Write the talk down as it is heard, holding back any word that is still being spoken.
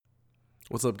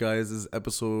What's up, guys? This is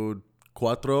episode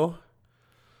 4.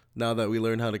 Now that we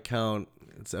learned how to count,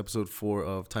 it's episode 4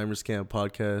 of Timers Camp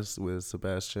podcast with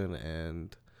Sebastian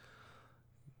and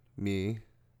me,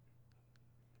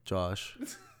 Josh.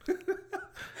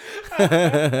 All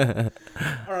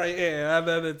right, yeah,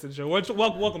 that's a show.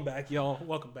 Welcome back, y'all.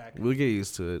 Welcome back. We'll get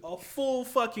used to it. A full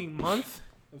fucking month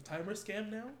of Timer Scam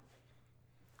now?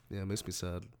 Yeah, it makes me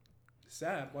sad.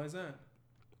 Sad. Why is that?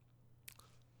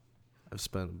 I've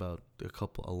spent about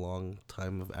a long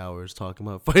time of hours talking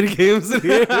about fighting games in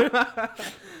here.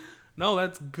 No,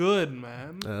 that's good,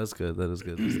 man. Yeah, that's good. That is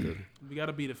good. That's good. We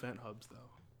gotta beat Event Hubs, though.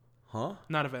 Huh?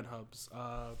 Not Event Hubs.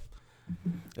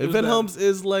 Event Hubs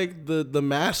is like the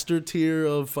master tier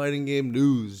of fighting game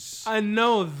news. I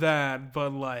know that,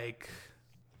 but like,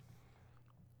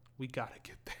 we gotta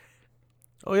get there.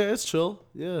 Oh yeah, it's chill.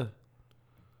 Yeah.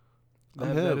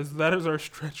 That is our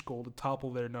stretch goal to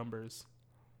topple their numbers.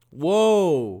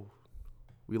 Whoa.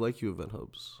 We like you, Event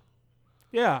Hubs.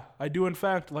 Yeah, I do in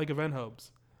fact like Event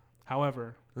Hubs.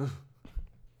 However,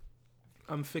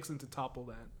 I'm fixing to topple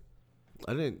that.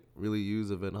 I didn't really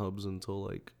use Event Hubs until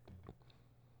like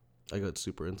I got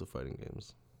super into fighting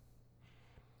games.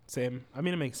 Same. I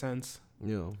mean, it makes sense.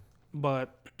 Yeah.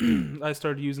 But I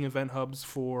started using Event Hubs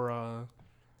for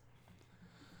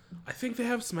I think they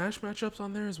have Smash matchups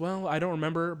on there as well. I don't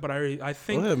remember, but I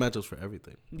think they have matchups for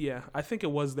everything. Yeah, I think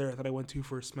it was there that I went to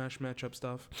for Smash matchup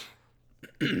stuff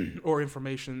or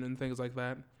information and things like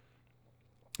that.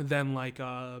 Then like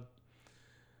the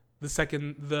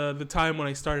time when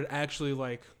I started actually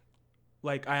like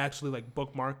I actually like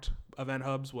bookmarked Event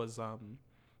Hubs was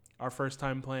our first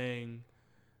time playing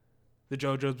the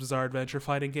JoJo's Bizarre Adventure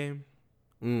fighting game.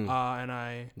 And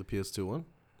the PS2 one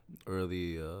or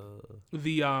the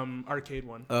arcade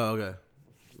one. Oh, okay.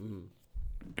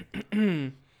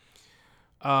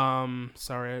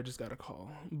 Sorry, I just got a call.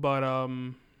 But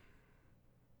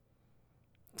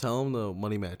tell them to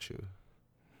money match you.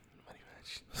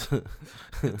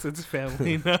 It's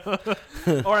family now.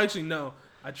 Or actually no,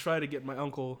 I tried to get my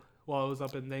uncle while I was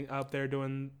up there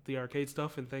doing the arcade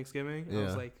stuff in Thanksgiving. Yeah. I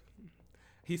was like,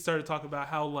 he started talking about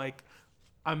how like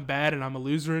I'm bad and I'm a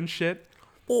loser and shit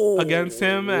against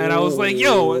him, and I was like,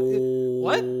 yo,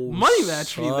 what? Money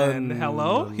match me then.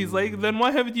 Hello? He's like, then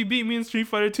why haven't you beat me in Street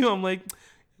Fighter 2? I'm like,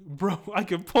 bro, I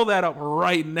could pull that up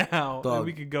right now. Dog. And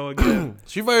we could go again.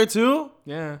 Street Fighter 2?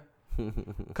 Yeah.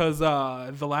 Because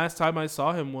the last time I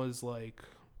saw him was like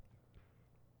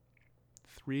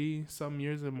 3-some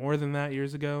years, more than that,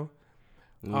 years ago.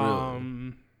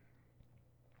 Really?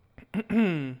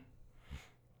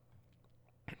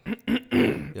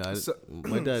 Yeah,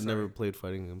 my dad never played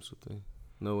fighting games with me.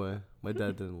 No way. My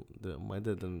dad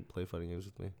didn't play fighting games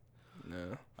with me.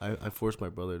 No. I forced my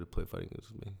brother to play fighting games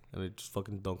with me, and I just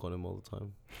fucking dunk on him all the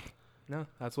time. No,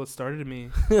 that's what started me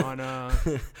on.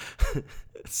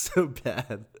 It's so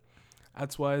bad.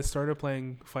 That's why I started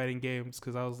playing fighting games,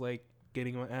 because I was like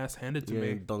getting my ass handed to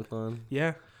me. Dunked on.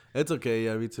 Yeah. It's okay.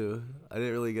 Yeah, me too. I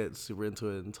didn't really get super into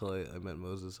it until I met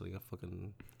Moses, and I got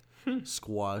fucking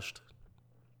squashed.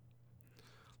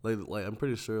 Like I'm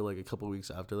pretty sure like a couple weeks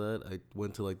after that, I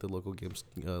went to like the local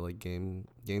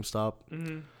GameStop,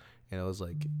 and I was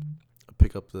like,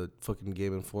 pick up the fucking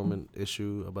Game Informant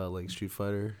issue about like Street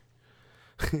Fighter,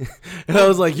 and I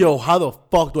was like, yo, how the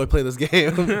fuck do I play this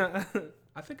game?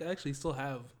 I think I actually still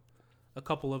have a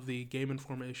couple of the Game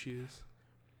Informer issues,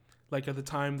 like at the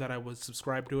time that I was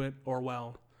subscribed to it, or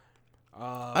well.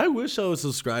 I wish I was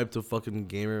subscribed to fucking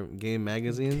game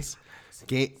magazines.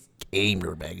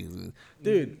 Gamer magazines.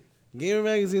 Dude, gamer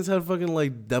magazines had fucking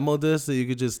like demo discs that you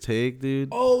could just take, dude.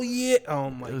 Oh yeah. Oh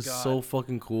my god. It was so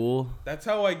fucking cool. That's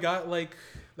how I got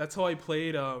that's how I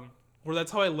played or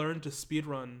that's how I learned to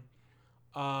speedrun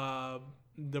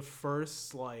the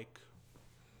first like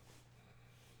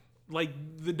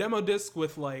the demo disc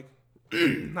with like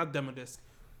not demo disc.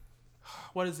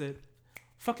 What is it?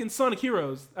 Fucking Sonic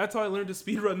Heroes. That's how I learned to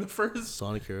speedrun the first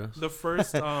Sonic Heroes. The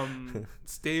first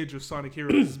stage of Sonic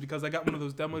Heroes is because I got one of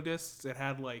those demo discs. It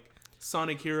had like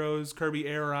Sonic Heroes, Kirby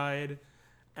Air Ride,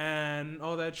 and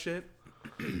all that shit.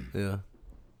 Yeah.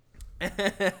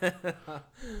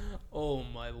 Oh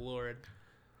my lord.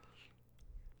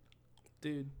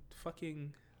 Dude,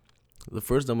 fucking the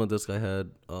first demo disc I had,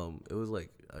 it was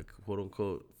like a quote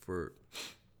unquote for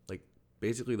like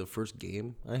basically the first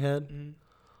game I had.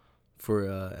 For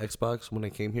Xbox when I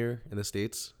came here in the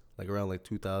States, like around like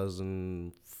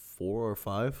 2004 or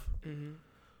 5.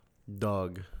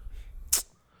 Dog.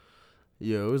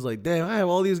 Yo, it was like, damn, I have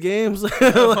all these games.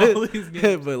 All these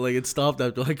games. But like it stopped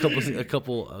after like a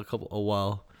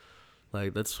while.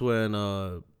 Like that's when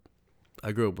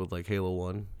I grew up with like Halo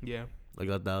 1. Yeah. I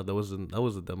got that. That was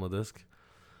a demo disc,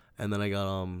 and then I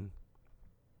got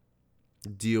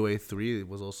DOA 3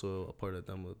 was also a part of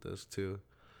the demo disc too.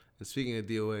 And speaking of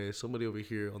DOA, somebody over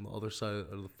here on the other side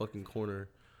of the fucking corner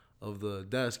of the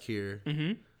desk here,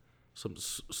 some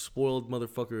spoiled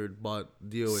motherfucker bought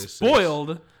DOA 6.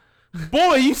 Spoiled?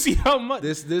 Boy, you see how much...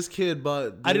 This kid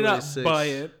bought DOA 6. I did not buy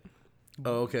it.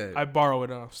 Oh, okay. I borrow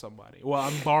it off somebody. Well,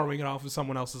 I'm borrowing it off of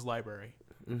someone else's library.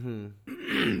 Yeah,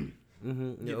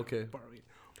 okay. Borrowing it.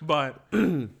 But...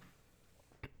 What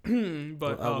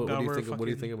do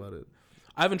you think about it?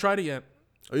 I haven't tried it yet.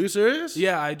 Are you serious?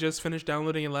 Yeah, I just finished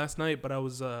downloading it last night, but I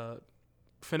was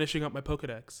finishing up my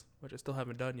Pokedex, which I still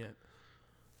haven't done yet.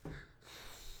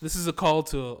 This is a call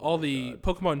to all the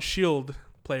Pokemon Shield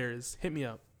players. Hit me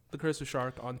up. The Cursive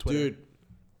Shark on Twitter. Dude,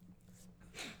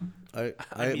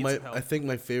 I think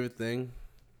my favorite thing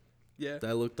that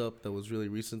I looked up that was really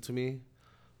recent to me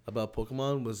about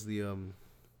Pokemon was the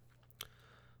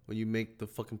when you make the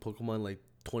fucking Pokemon like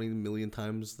 20 million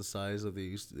times the size of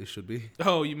they should be.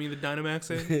 Oh, you mean the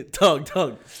Dynamaxing? Tug.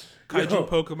 Kaiju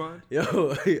Pokemon?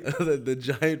 Yo, the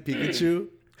giant Pikachu.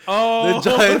 Oh, the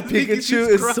giant Pikachu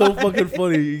is so fucking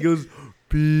funny. He goes,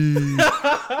 "Pee."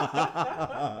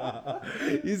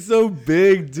 He's so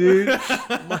big, dude.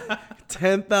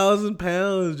 10,000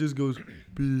 pounds just goes,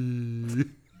 "Pee."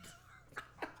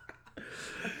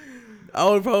 I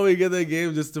would probably get that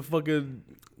game just to fucking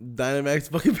Dynamax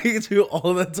fucking Pikachu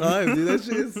all the time, dude. That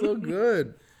shit is so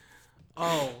good.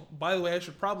 Oh, by the way, I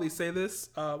should probably say this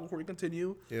before we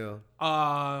continue.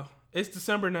 Yeah. It's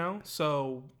December now,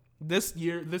 so this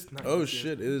year,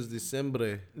 it is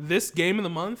December. This game of the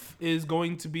month is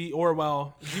going to be, do you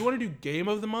want to do game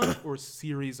of the month or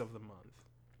series of the month?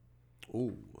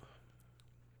 Ooh.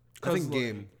 I think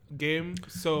game. Game.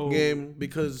 So game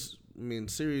because I mean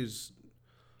series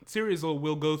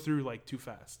will go through like too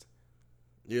fast.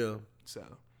 Yeah. So, do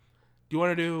you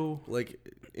want to do like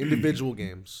individual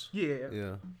games? Yeah.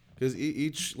 Yeah. Because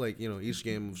each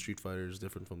game of Street Fighter is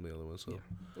different from the other one. So. Yeah.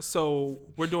 So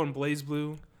we're doing Blaze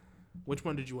Blue. Which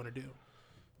one did you want to do?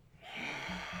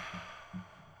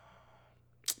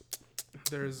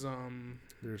 There's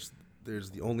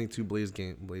the only two Blaze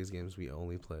games we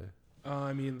only play.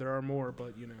 I mean there are more,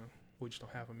 but we just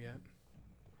don't have them yet.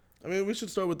 I mean, we should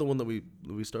start with the one that we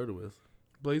started with.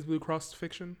 Blaze Blue Cross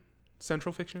Fiction,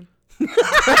 Central Fiction.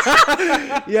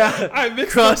 Yeah, I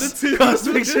mixed Cross the two.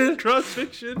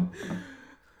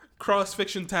 Cross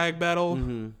Fiction Tag Battle.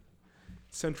 Mm-hmm.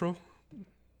 Central.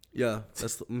 Yeah,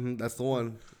 that's the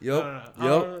one. Yep.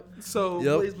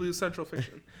 Blaze Blue Central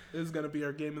Fiction is gonna be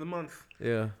our game of the month.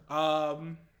 Yeah.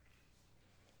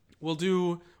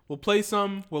 We'll play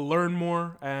some. We'll learn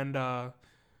more, and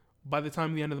by the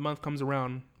time the end of the month comes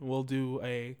around, we'll do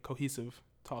a cohesive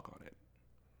talk on it.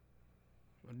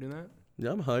 Want to do that?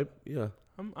 Yeah, I'm hyped. Yeah.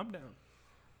 I'm down.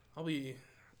 I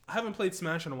haven't played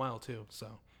Smash in a while too,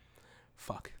 so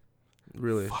fuck.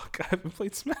 Really? Fuck, I haven't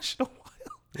played Smash in a while.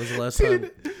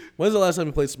 When's the last time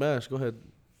you played Smash? Go ahead.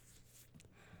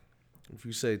 If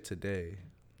you say today.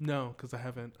 No, because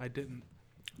I didn't.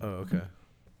 Oh, okay.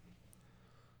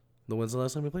 Then when's the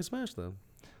last time you played Smash then?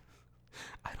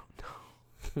 I don't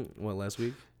know. What, last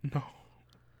week? No.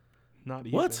 Not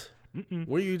even. What? Mm-mm.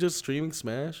 Were you just streaming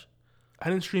Smash? I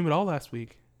didn't stream it all last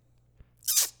week.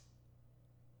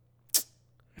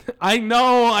 I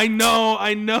know.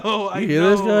 You hear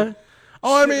this guy?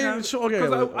 Oh, I mean, sure, okay.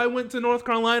 Because I went to North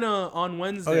Carolina on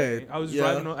Wednesday. Okay, I was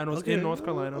driving, and I was in North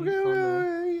Carolina.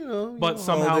 But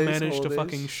somehow managed to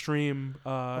fucking stream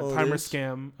Timer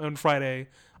Scam on Friday.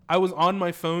 I was on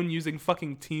my phone using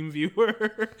fucking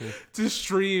TeamViewer to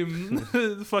stream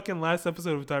the fucking last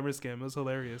episode of Timer Scam. It was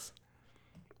hilarious.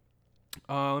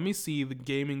 Let me see the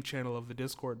gaming channel of the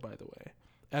Discord, by the way. !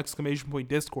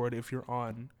 Discord if you're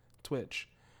on Twitch.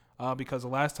 Because the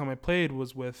last time I played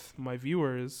was with my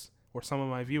viewers, or some of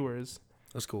my viewers.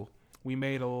 That's cool. We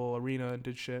made a little arena and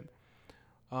did shit.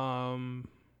 No.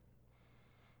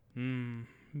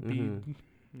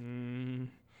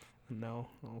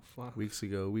 Oh, fuck. Weeks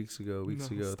ago. Stop.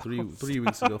 3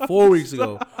 weeks ago. 4 weeks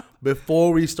ago.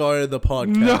 Before we started the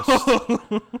podcast.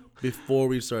 No. Before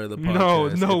we started the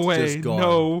podcast. No it's way. Just gone.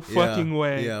 No fucking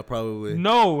way. Yeah, probably.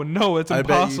 No, it's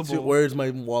impossible. Bet you where's my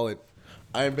wallet?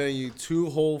 I'm betting you 2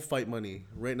 whole fight money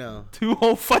right now. 2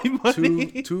 whole fight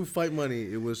money? Two fight money.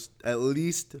 It was at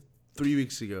least 3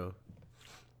 weeks ago.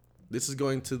 This is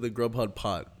going to the Grubhub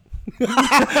pot.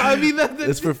 I mean,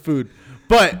 it's for food.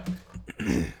 But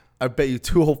I bet you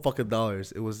 2 whole fucking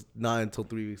dollars. It was not until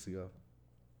 3 weeks ago.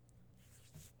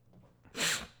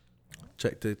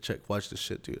 Check. Watch this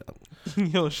shit, dude.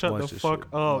 Yo, shut the fuck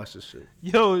up. Watch this shit.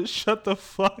 Yo, shut the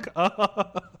fuck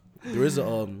up. There is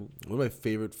one of my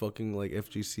favorite fucking like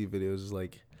FGC videos is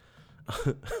like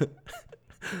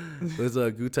there's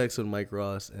Gutex and Mike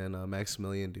Ross and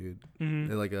Maximilian, dude.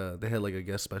 Mm-hmm. They had like a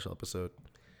guest special episode,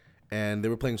 and they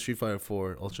were playing Street Fighter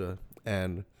 4 Ultra,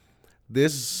 and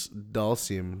this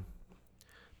Dalsim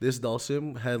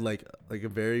had like a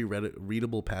very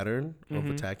readable pattern of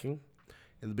attacking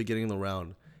in the beginning of the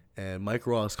round, and Mike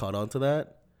Ross caught on to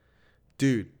that,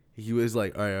 dude. He was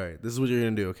like, all right, this is what you're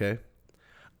gonna do, okay?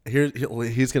 This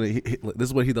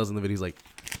is what he does in the video. He's like,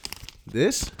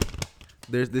 this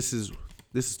is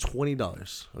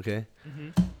 $20, okay? Mm-hmm.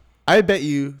 I bet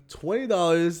you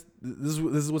 $20. This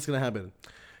is what's gonna happen.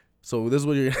 So this is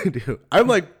what you're gonna do. I'm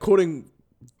like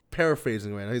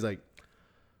paraphrasing right now. He's like,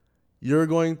 you're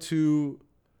going to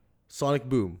Sonic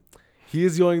Boom. He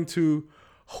is going to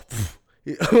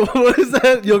what is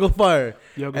that? Yoga Fire.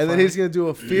 Then he's gonna do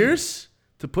a Fierce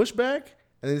to push back,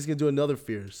 and then he's gonna do another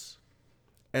Fierce.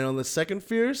 And on the second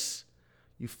Fierce,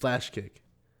 you flash kick.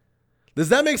 Does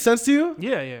that make sense to you?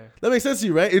 Yeah. That makes sense to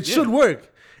you, right? It should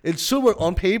work. It should work.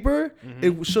 On paper,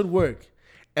 it should work.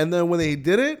 And then when they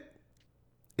did it,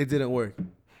 it didn't work.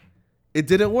 It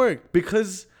didn't work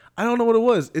because I don't know what it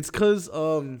was. It's because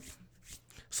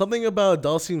something about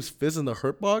Dalsim's fist in the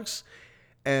hurt box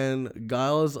and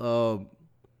Guile's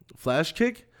flash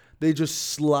kick, they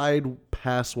just slide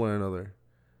past one another.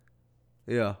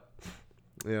 Yeah.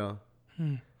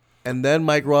 And then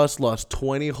Mike Ross lost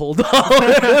 $20 whole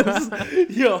dollars.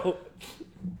 Yo.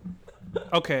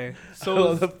 Okay,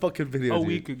 so the fucking video. A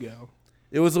week ago.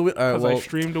 It was a week. All right, well, I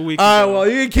streamed a week ago. All right, well,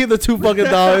 you can keep the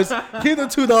 $2 Keep the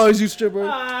 $2, you stripper.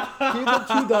 Keep the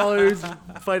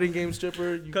 $2, fighting game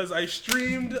stripper. Because I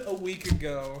streamed a week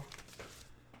ago.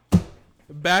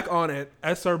 Back on it.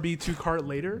 SRB 2 cart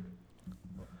later.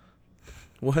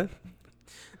 What?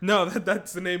 No,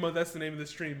 that's the name of the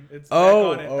stream. It's back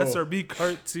on it. SRB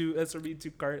cart to SRB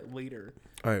 2 cart later.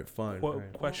 All right, fine. What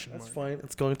right. question? That's fine.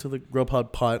 It's going to the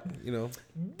Grubhub pot, you know.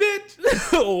 Bitch.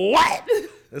 What?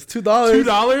 It's $2.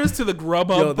 $2 to the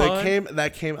Grubhub pot. Yo,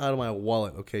 that came out of my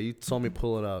wallet. Okay, you saw me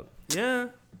pull it out. Yeah.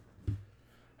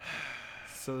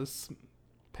 So this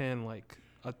paying like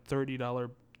a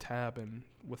 $30 tab and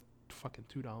with fucking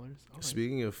 $2. Right.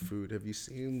 Speaking of food, have you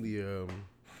seen the?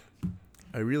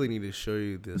 I really need to show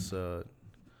you this.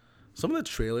 Some of the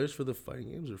trailers for the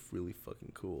fighting games are really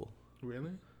fucking cool.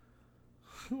 Really?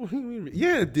 What do you mean?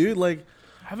 Yeah, dude. Like,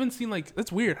 I haven't seen like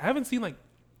that's weird. I haven't seen like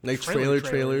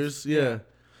trailers. Yeah.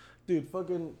 Dude,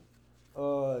 fucking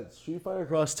Street Fighter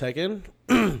Cross Tekken.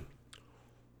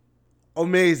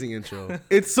 Amazing intro.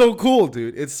 It's so cool,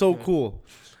 dude. It's so cool.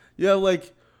 You have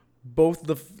like both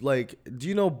the do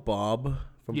you know Bob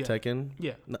from Tekken?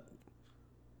 Yeah. No.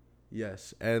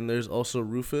 Yes, and there's also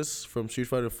Rufus from Street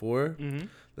Fighter 4. Mm-hmm.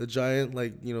 The giant,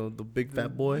 the big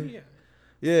fat boy.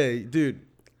 Yeah, dude.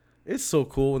 It's so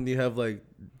cool when you have like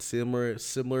similar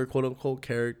quote unquote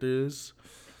characters.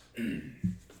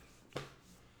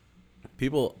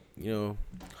 People, I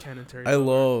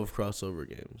love crossover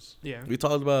games. Yeah. We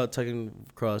talked about Tekken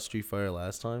Cross Street Fighter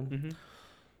last time. Mm-hmm.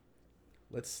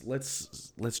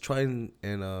 Let's try and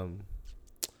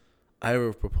I have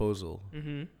a proposal.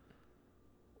 Mm-hmm.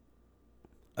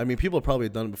 I mean, people have probably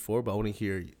done it before, but I want to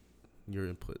hear your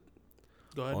input.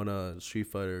 Go ahead. On a Street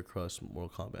Fighter Cross Mortal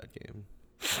Kombat game.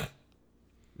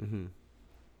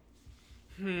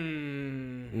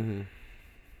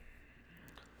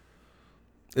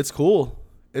 It's cool.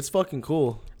 It's fucking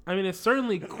cool. I mean, it's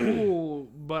certainly cool,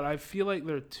 but I feel like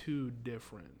they're too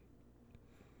different.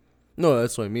 No,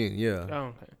 that's what I mean. Yeah.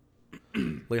 Oh,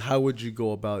 okay. Like, how would you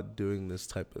go about doing this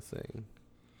type of thing?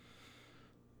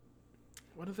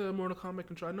 What is the Mortal Kombat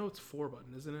control? I know it's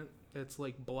 4-button, isn't it? It's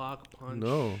like block, punch.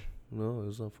 No,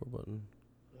 it's not 4-button.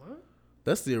 What?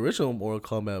 That's the original Mortal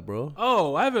Kombat, bro.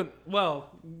 Oh, I haven't.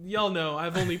 Well, y'all know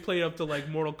I've only played up to like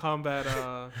Mortal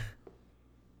Kombat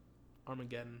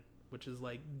Armageddon, which is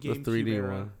like GameCube the 3D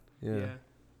era. one. Yeah.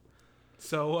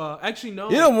 So actually,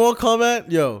 no. You know Mortal Kombat?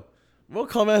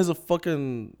 Mortal Kombat has a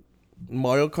fucking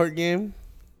Mario Kart game.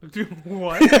 Dude,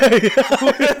 what?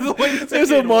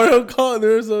 There's a Mario Kart.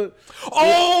 There's a.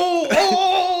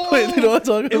 Oh! Wait, you know what I'm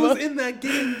talking about? It was in that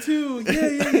game too.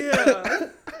 Yeah.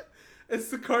 It's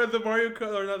the Mario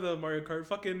Kart, or not the Mario Kart,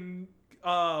 fucking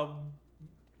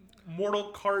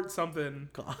Mortal Kart something.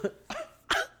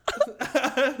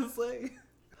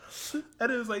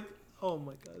 And it was like, oh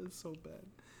my god, it's so bad.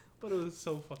 But it was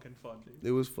so fucking fun, dude.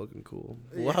 It was fucking cool.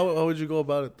 Well, how would you go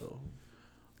about it though?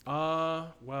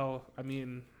 Well, I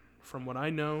mean, from what I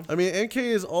know, NK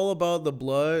is all about the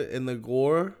blood and the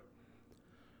gore,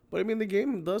 But I mean, the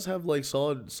game does have like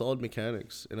solid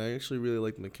mechanics, and I actually really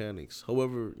like the mechanics.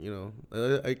 However,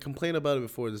 I complained about it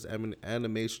before. This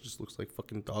animation just looks like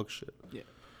fucking dog shit. Yeah.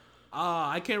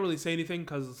 I can't really say anything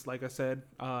because, like I said,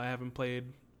 I haven't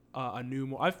played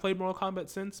I've played Mortal Kombat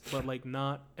since, but like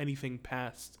not anything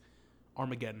past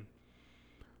Armageddon.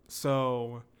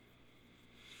 So,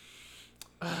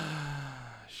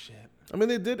 shit. I mean,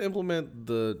 they did implement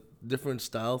the different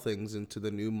style things into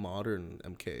the new modern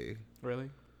MK. Really?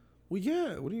 Well,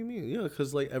 yeah. What do you mean? Yeah,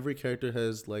 because like every character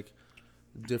has like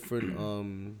different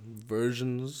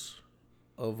versions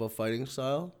of a fighting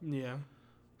style. Yeah.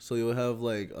 So you'll have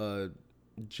like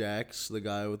Jax, the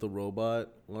guy with the robot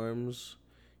arms.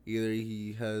 Either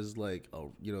he has like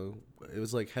it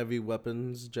was like heavy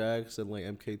weapons Jax and like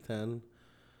MK10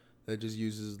 that just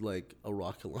uses like a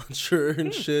rocket launcher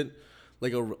and shit.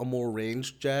 Like a more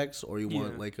ranged Jax, or you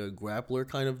want like a grappler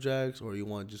kind of Jax, or you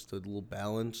want just a little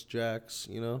balanced Jax,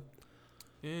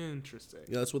 Interesting.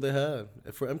 Yeah, that's what they had.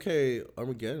 For MK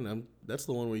Armageddon, that's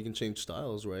the one where you can change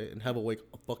styles, right? And have a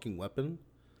fucking weapon.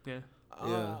 Yeah.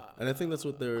 Yeah. And I think that's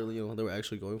what they were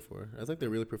actually going for. I think they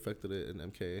really perfected it in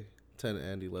MK 10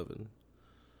 and 11.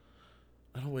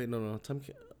 I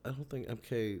don't think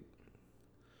MK.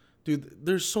 Dude,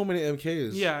 there's so many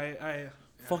MKs. Yeah, I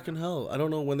fucking hell. I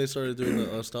don't know when they started doing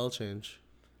the style change.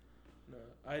 No,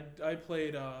 I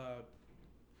played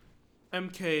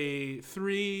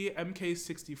MK3,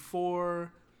 MK64,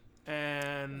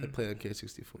 and I played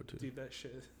MK64 too. Dude, that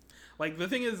shit. Like, the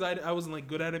thing is, I wasn't like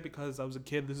good at it because I was a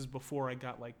kid. This is before I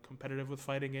got like competitive with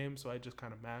fighting games, so I just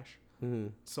kind of mash. Mm-hmm.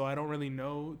 So I don't really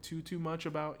know too much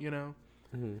about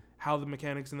mm-hmm. how the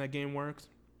mechanics in that game works.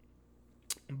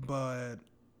 But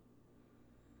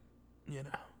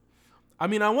I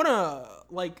mean, I want to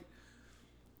like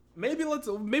maybe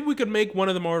we could make one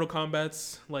of the Mortal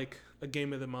Kombats like a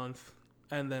game of the month,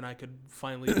 and then I could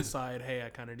finally decide, hey, I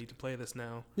kind of need to play this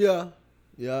now. Yeah,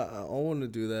 I want to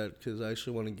do that because I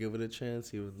actually want to give it a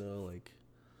chance, even though like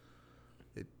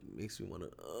it makes me want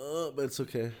to. But it's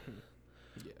okay.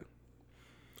 Yeah.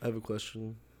 I have a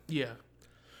question. Yeah.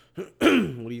 What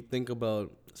do you think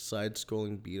about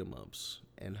side-scrolling beat-em-ups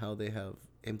and how they have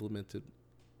implemented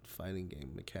fighting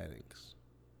game mechanics?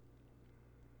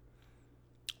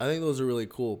 I think those are really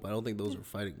cool, but I don't think those are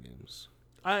fighting games.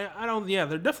 I don't. Yeah,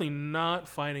 they're definitely not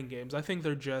fighting games. I think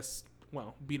they're just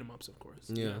beat 'em ups, of course.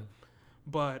 Yeah.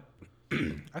 But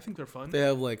I think they're fun. They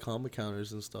have like combo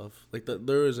counters and stuff. Like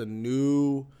there is a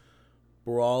new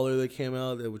brawler that came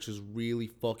out which is really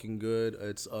fucking good.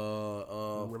 It's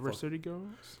River City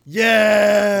Girls.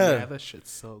 Yeah, that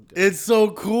shit's so good. It's so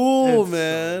cool, it's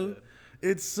man. So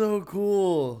it's so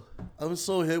cool. I'm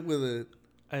so hip with it.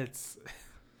 It's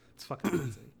fucking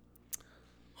amazing.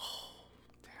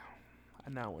 Damn, I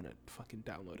now want to fucking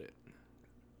download it.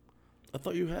 I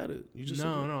thought you had it. You just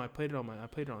no. I played it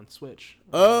on Switch.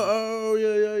 Oh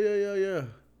yeah.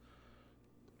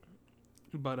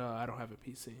 But I don't have a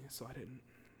PC, so I didn't.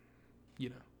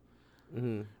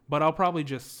 Mm-hmm. But I'll probably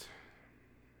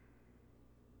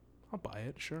I'll buy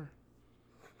it, sure.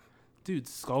 Dude,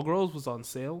 Skullgirls was on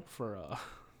sale for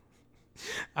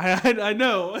I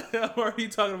know. I'm already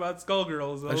talking about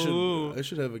Skullgirls. I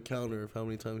should have a counter of how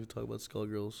many times you talk about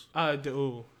Skullgirls.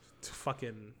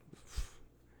 Fucking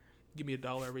give me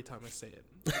 $1 every time I say it.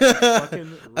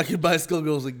 I could buy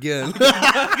Skullgirls again.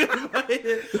 I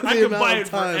could buy it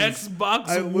for Xbox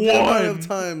One. With the amount of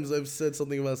times I've said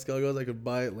something about Skullgirls, I could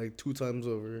buy it like 2 times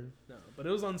over. No, but it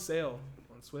was on sale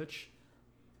on Switch,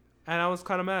 and I was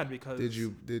kind of mad because did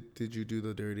you do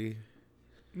the dirty?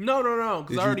 No.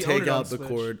 Because I already take out the Switch.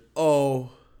 cord?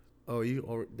 Oh, you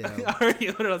already. Damn. I already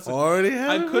owned it on Switch. Already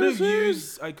have I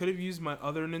could have used my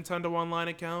other Nintendo Online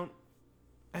account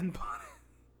and bought it.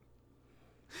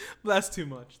 But that's too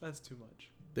much.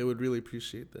 They would really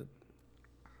appreciate that.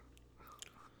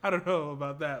 I don't know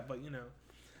about that, but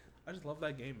I just love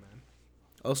that game, man.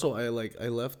 Also, I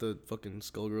left the fucking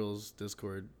Skullgirls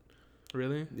Discord.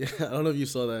 Really? Yeah, I don't know if you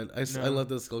saw that. I No. left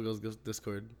the Skullgirls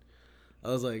Discord. I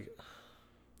was like,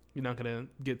 you're not gonna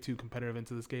get too competitive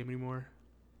into this game anymore.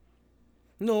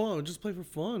 No, I'll just play for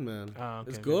fun, man. Oh, okay,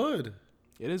 it's good.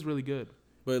 It is really good.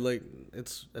 But like,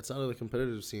 it's out of the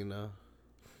competitive scene now.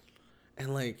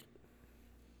 And like,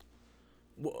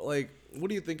 what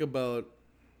do you think about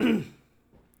the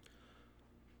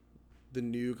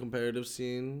new competitive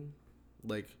scene?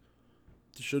 Like,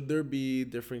 should there be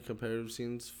different competitive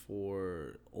scenes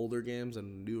for older games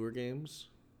and newer games?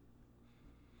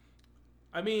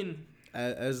 I mean,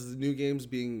 as new games are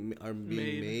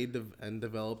being made and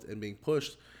developed and being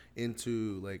pushed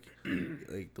into like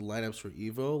like the lineups for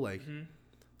Evo, like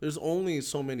there's only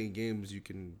so many games you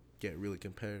can get really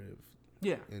competitive.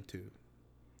 Yeah. into.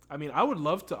 I mean, I would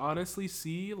love to honestly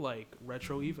see like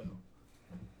Retro Evo.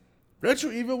 Retro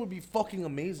Evo would be fucking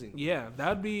amazing. Yeah,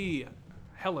 that'd be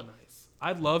hella nice.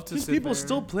 I'd love to sit people there.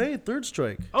 still play Third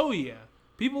Strike. Oh yeah.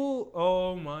 People,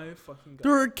 oh my fucking god.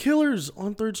 There are killers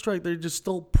on Third Strike. They just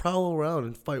still prowl around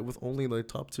and fight with only like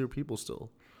top tier people still.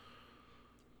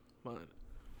 But,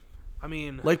 I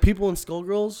mean, like people in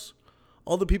Skullgirls,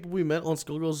 all the people we met on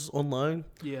Skullgirls online.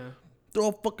 Yeah. They're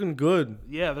all fucking good.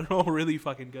 Yeah, they're all really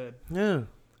fucking good. Yeah.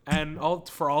 And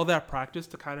for all that practice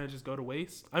to kind of just go to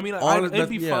waste. I mean, it'd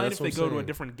be fine if they go to a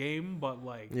different game, but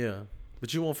like. Yeah.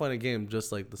 But you won't find a game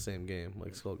just like the same game,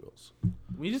 like Skullgirls.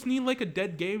 We just need like a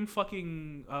dead game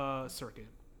fucking circuit.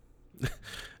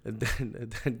 a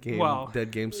dead game. Well,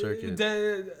 dead game circuit.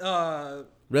 Dead.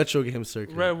 Retro game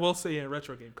circuit. We'll say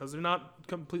retro game because they're not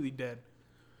completely dead.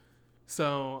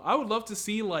 So I would love to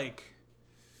see like.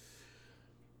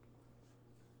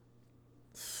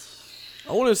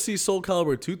 I want to see Soul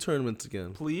Calibur 2 tournaments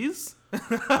again. Please.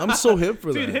 I'm so hip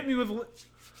for that. Dude, hit me with.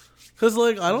 Cause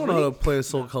like I don't know how to play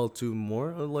Soul Calibur 2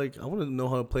 more. Like I want to know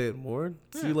how to play it more.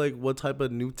 Yeah. See like what type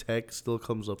of new tech still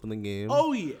comes up in the game.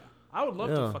 Oh yeah, I would love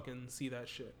to fucking see that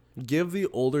shit. Give the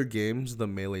older games the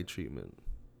melee treatment.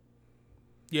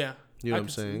 Yeah, you know what I'm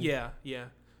saying? Yeah.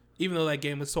 Even though that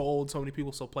game is so old, so many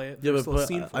people still play it. Yeah,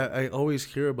 but I always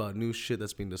hear about new shit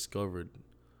that's being discovered,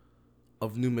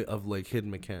 of like hidden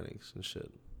mechanics and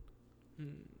shit.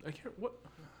 I can't. What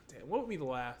would be the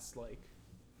last like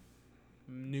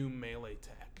new melee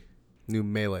tech? New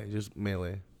melee, just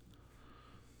melee.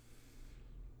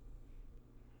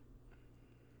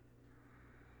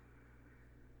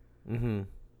 Mm-hmm.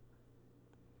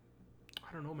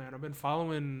 I don't know, man. I've been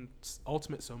following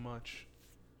Ultimate so much.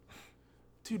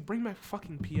 Dude, bring back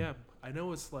fucking PM. I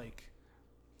know it's like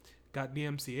got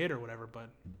DMCA'd or whatever, but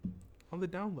on the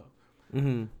down low.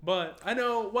 Mm-hmm. But I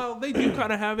know, well, they do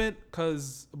kind of have it,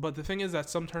 but the thing is that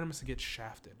some tournaments it gets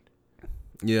shafted.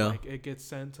 Yeah. Like, it gets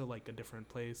sent to, like, a different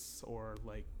place, or,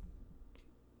 like,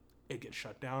 it gets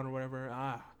shut down or whatever.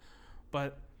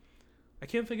 But I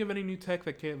can't think of any new tech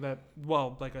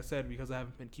well, like I said, because I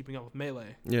haven't been keeping up with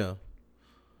Melee. Yeah.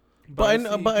 But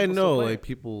I know, like,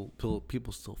 people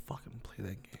still fucking play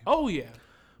that game. Oh, yeah.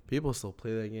 People still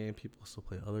play that game. People still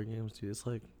play other games, dude. It's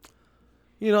like,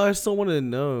 you know, I still want to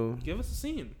know. Give us a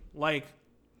scene. Like,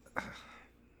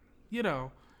 you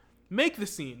know, make the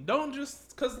scene. Don't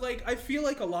just... Because, like, I feel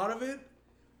like a lot of it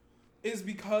is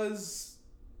because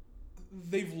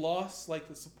they've lost, like,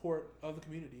 the support of the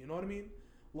community. You know what I mean?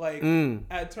 Like,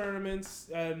 at tournaments,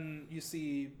 and you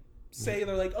see... Say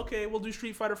they're like, okay, we'll do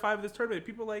Street Fighter 5 this tournament.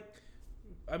 People are like...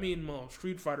 I mean, well,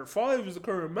 Street Fighter 5 is the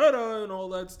current meta and all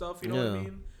that stuff. You know what I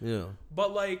mean? Yeah.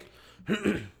 But, like...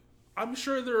 I'm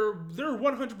sure there are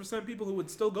 100% people who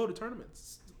would still go to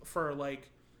tournaments for like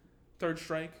Third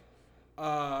Strike,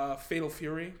 Fatal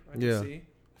Fury. I can see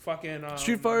fucking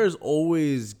Street Fighter is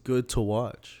always good to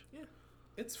watch. Yeah,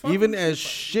 it's fun. Even as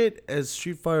shit as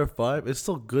Street Fighter 5, it's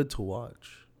still good to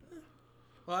watch.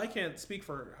 Well, I can't speak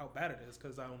for how bad it is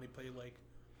because I only played like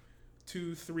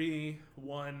 2, 3,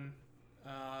 1,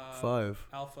 5,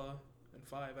 Alpha, and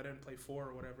 5. I didn't play 4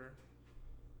 or whatever,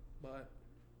 but.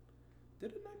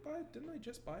 Didn't I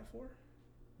just buy 4?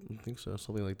 I think so,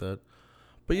 something like that.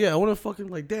 But yeah, I want to fucking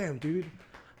like, damn, dude.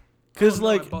 Cause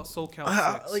like, I bought Soul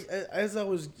Calibur 6. Like as I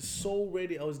was so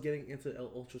ready, I was getting into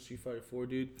Ultra Street Fighter 4,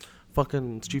 dude.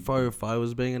 Fucking Street Fighter 5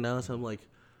 was being announced. I'm like,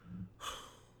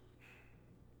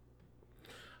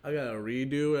 I gotta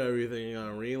redo everything. I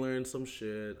gotta relearn some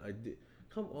shit. I did.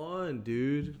 Come on,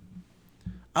 dude.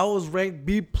 I was ranked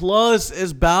B+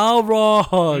 as Balrog.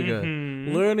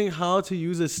 Mm-hmm. Learning how to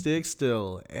use a stick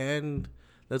still. And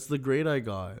that's the grade I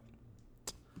got.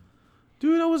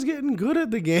 Dude, I was getting good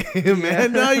at the game,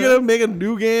 man. Now you're gonna make a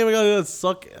new game. I gotta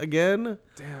suck again.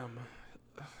 Damn.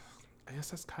 I guess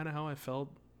that's kind of how I felt.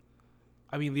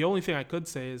 I mean, the only thing I could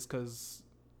say is because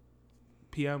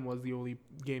PM was the only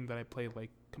game that I played,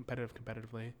 like,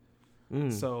 competitively.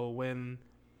 So when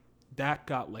that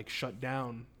got, like, shut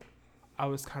down... I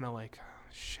was kind of like, oh,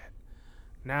 shit.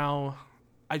 Now,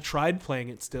 I tried playing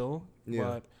it still,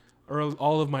 but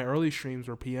all of my early streams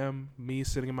were PM, me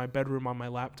sitting in my bedroom on my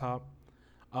laptop,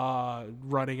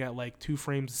 running at like 2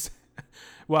 frames.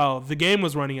 Well, the game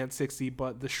was running at 60,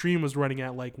 but the stream was running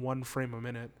at like 1 frame a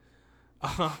minute.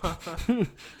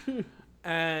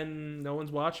 And no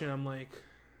one's watching. I'm like,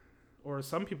 or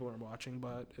some people are watching,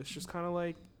 but it's just kind of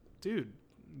like, dude,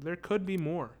 there could be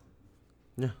more.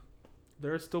 Yeah.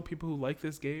 There are still people who like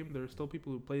this game. There are still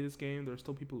people who play this game. There are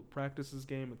still people who practice this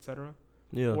game, etc.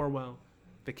 Yeah. Or, well,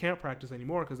 they can't practice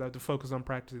anymore because they have to focus on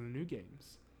practicing the new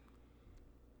games.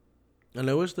 And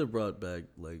I wish they brought back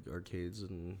like arcades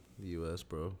in the U.S.,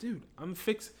 bro. Dude,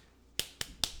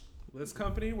 this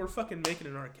company, we're fucking making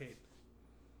an arcade.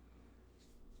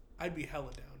 I'd be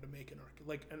hella down to make an arcade,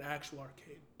 like an actual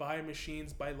arcade. Buy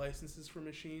machines, buy licenses for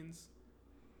machines.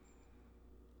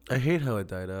 I hate how it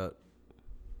died out.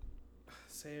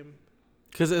 Same.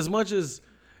 Because as much as,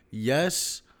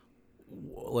 yes,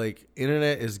 like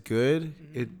internet is good,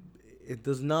 it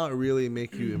does not really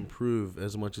make you improve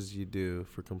as much as you do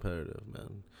for competitive,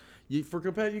 man. For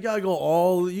competitive, you gotta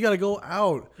go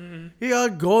out. Mm-hmm. You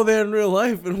gotta go there in real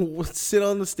life and sit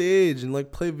on the stage and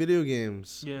like play video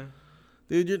games. Yeah.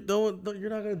 Dude, you're not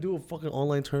gonna do a fucking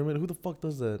online tournament. Who the fuck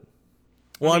does that?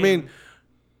 Well, I mean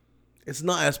it's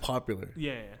not as popular.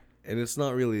 Yeah. And it's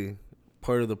not really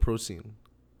part of the pro scene.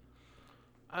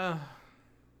 I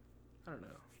don't know.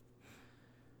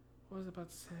 What was I about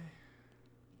to say?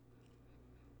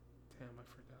 Damn, I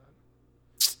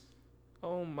forgot.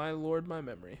 Oh my lord, my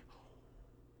memory.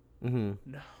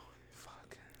 Mm-hmm. No,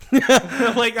 fuck.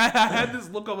 Like I had this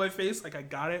look on my face, like I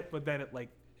got it, but then it like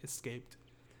escaped.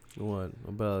 What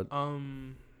about?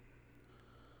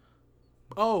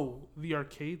 Oh, the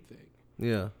arcade thing.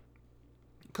 Yeah.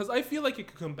 Because I feel like it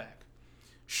could come back.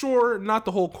 Sure, not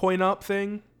the whole coin op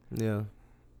thing. Yeah.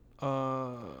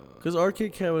 Because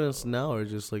arcade cabinets now are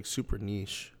just like super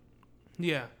niche.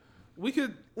 Yeah, we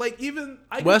could like even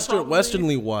Western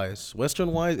wise,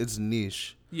 it's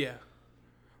niche. Yeah,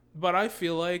 but I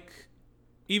feel like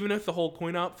even if the whole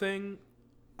coin op thing,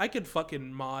 I could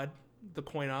fucking mod the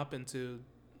coin op into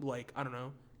like I don't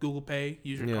know Google Pay,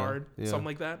 use your card, something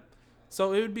like that.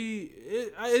 So it would be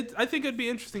I think it'd be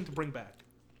interesting to bring back.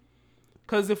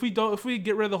 Because if we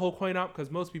get rid of the whole coin op,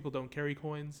 because most people don't carry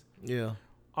coins. Yeah.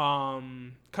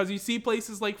 Because you see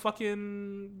places like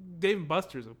fucking Dave &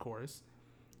 Buster's, of course.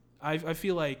 I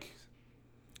feel like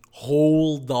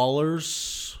whole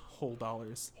dollars,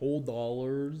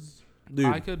 dude.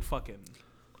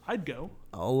 I'd go.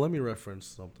 Oh, let me reference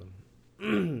something.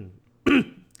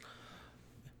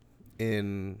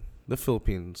 In the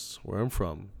Philippines, where I'm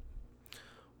from,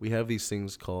 we have these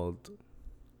things called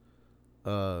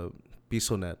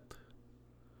Pisonet,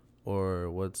 or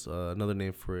what's another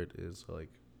name for it is like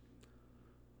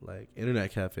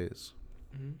internet cafes,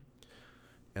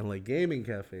 and like gaming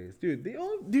cafes. Dude,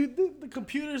 the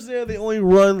computers there, they only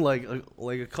run like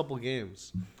a couple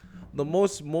games. The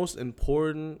most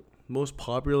important, most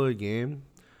popular game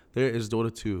there is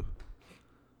Dota 2.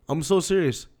 I'm so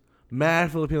serious.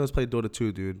 Mad Filipinos play Dota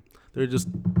 2, dude. They're just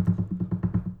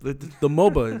the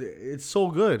MOBA. It's so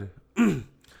good,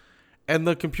 and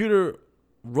the computer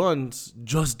runs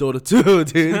just Dota 2,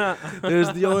 dude.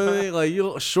 There's the only thing, like,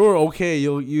 you'll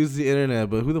use the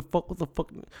internet, but what the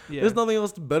fuck? Yeah. There's nothing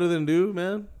else better than do,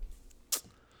 man.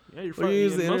 Yeah, you're fucking.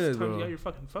 Most internet, of the time, you got your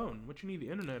fucking phone. What you need the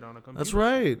internet on a computer? That's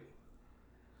right.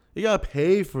 You gotta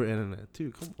pay for internet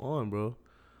too. Come on, bro.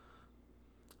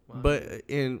 Wow.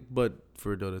 But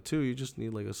for Dota 2, you just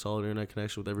need like a solid internet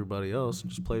connection with everybody else.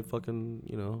 Just play fucking,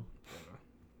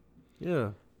 yeah.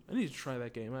 I need to try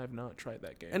that game. I have not tried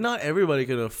that game. And not everybody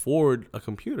can afford a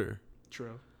computer.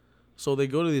 True. So they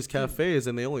go to these cafes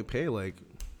and they only pay like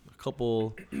a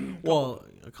couple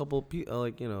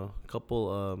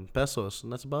pesos,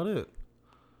 and that's about it.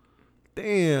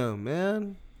 Damn,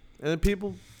 man. And then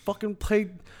people fucking play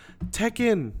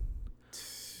Tekken.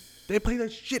 They play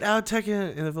that shit out of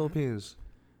Tekken in the Philippines.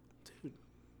 Dude,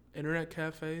 internet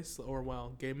cafes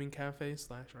gaming cafe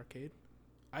 / arcade.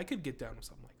 I could get down with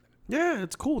something like that. Yeah,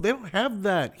 it's cool. They don't have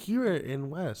that here in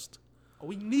West.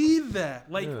 We need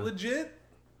that. Legit,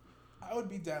 I would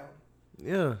be down.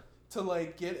 Yeah. To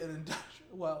like get an industrial.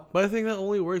 Well, but I think that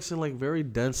only works in like very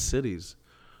dense cities,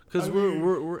 because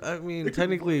we're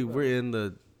technically we're in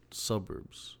the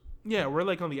suburbs. Yeah, we're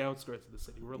like on the outskirts of the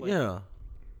city. We're like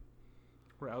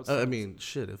we're outside. I mean,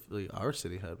 shit. If like our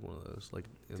city had one of those, like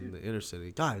in the inner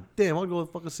city, god damn, I'll go to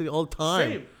the fucking city all the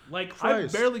time. Same. Like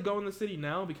Christ. I barely go in the city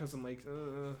now because I'm like,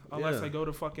 unless I go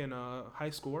to fucking High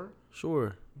Score.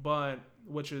 Sure. But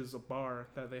which is a bar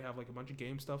that they have like a bunch of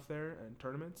game stuff there and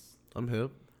tournaments. I'm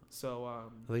hip. So I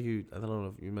don't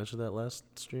know if you mentioned that last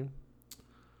stream.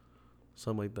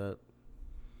 Something like that.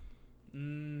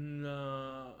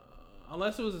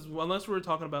 Unless we were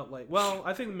talking about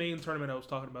I think the main tournament I was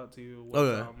talking about to you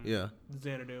was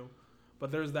Xanadu.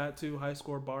 But there's that too, High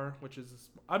Score Bar, which is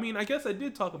I guess I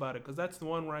did talk about it because that's the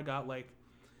one where I got it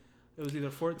was either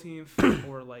 14th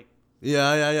or like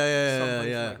yeah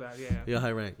like that. Yeah,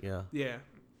 high rank, yeah.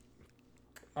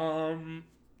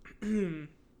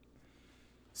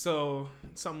 So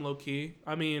something low key.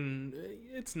 I mean,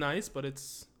 it's nice, but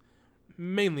it's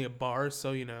mainly a bar,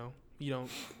 so you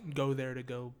don't go there to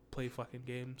go play fucking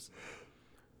games.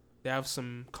 They have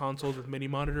some consoles with mini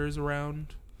monitors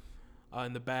around.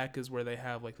 In the back is where they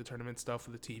have like the tournament stuff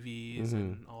with the TVs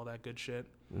and all that good shit.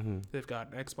 They've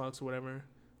got an Xbox or whatever.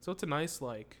 So it's a nice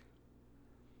like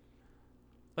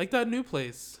that new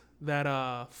place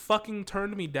that fucking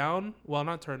turned me down. Well,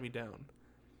 not turned me down.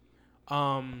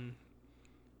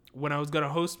 When I was gonna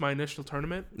host my initial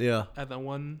tournament, at that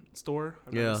one store,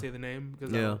 I'm not gonna say the name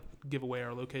because I'll give away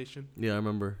our location. Yeah, I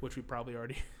remember. Which we probably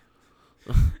already.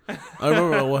 I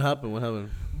remember what happened. What happened?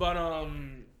 But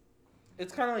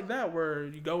it's kind of like that where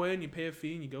you go in, you pay a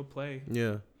fee, and you go play.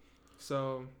 Yeah.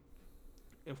 So,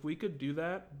 if we could do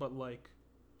that, but like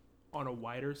on a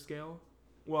wider scale,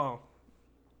 well,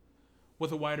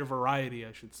 with a wider variety,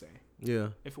 I should say. Yeah.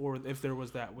 If there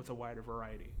was that with a wider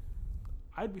variety,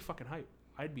 I'd be fucking hyped.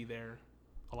 I'd be there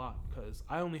a lot because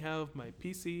I only have my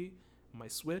PC, my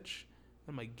Switch,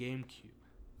 and my GameCube.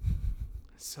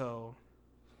 So,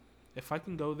 if I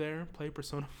can go there, play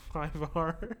Persona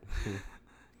 5R,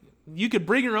 you could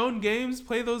bring your own games,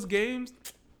 play those games.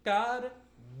 God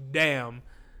damn.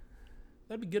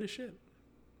 That'd be good as shit.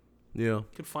 Yeah. You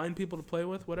could find people to play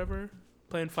with, whatever.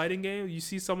 Playing fighting games. You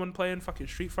see someone playing fucking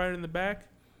Street Fighter in the back.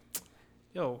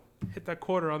 Yo, hit that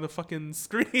quarter on the fucking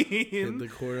screen. Hit the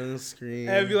quarter on the screen.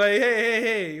 And be like,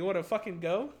 hey, you want to fucking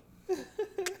go?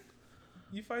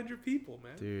 You find your people,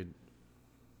 man. Dude.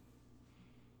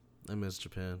 I miss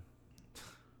Japan.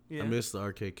 Yeah. I miss the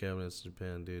arcade cabinets in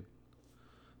Japan, dude.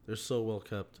 They're so well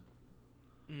kept.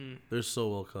 They're so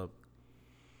well kept.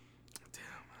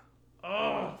 Damn.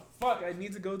 Oh, fuck. I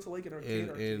need to go to like an arcade.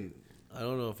 And I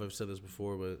don't know if I've said this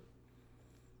before, but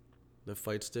the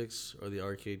fight sticks or the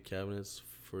arcade cabinets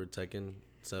for Tekken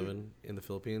 7 in the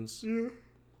Philippines,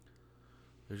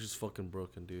 they're just fucking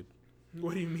broken, dude.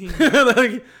 What do you mean?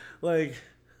 like,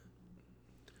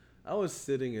 I was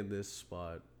sitting in this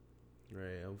spot,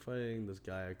 right? I'm fighting this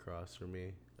guy across from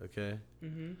me, okay?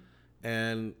 Mm-hmm.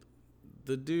 And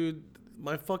the dude,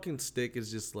 my fucking stick is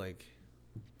just like,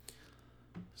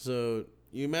 so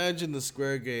you imagine the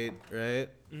square gate, right?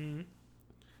 Mm-hmm.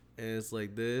 And it's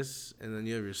like this, and then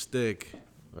you have your stick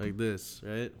like this,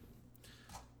 right?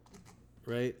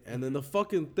 Right? And then the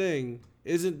fucking thing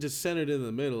isn't just centered in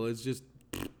the middle. It's just,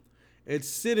 it's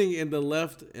sitting in the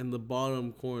left and the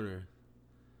bottom corner.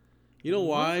 You know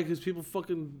why? Because people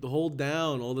fucking hold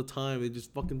down all the time. They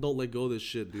just fucking don't let go of this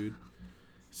shit, dude.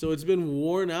 So it's been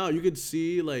worn out. You could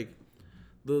see like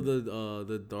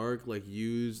the dark, like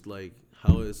used, like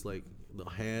how it's like the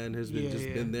hand has been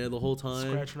been there the whole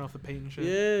time, scratching off the paint and shit.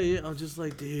 Yeah. I'm just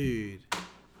like, dude,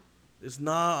 it's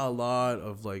not a lot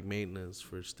of like maintenance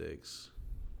for sticks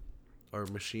or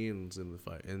machines in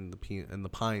the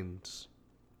pines.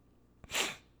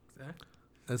 Exactly.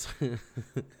 That's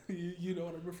you know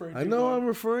what I'm referring to. I know I'm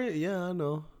referring. Yeah, I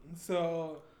know.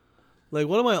 So, like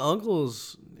one of my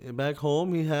uncles back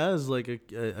home, he has like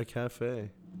a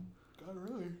cafe. God,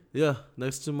 really? Yeah,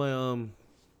 next to my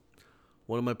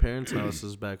one of my parents'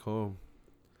 houses back home.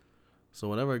 So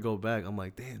whenever I go back, I'm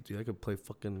like, damn, dude, I could play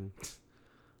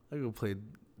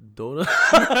Dota.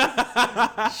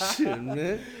 Shit,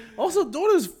 man. Also,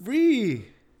 Dota's free.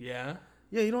 Yeah.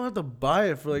 Yeah, you don't have to buy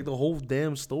it for like the whole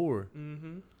damn store.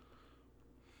 Mm-hmm.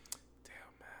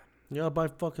 Damn, man. You gotta buy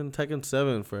fucking Tekken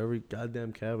 7 for every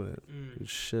goddamn cabinet. Dude,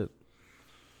 shit.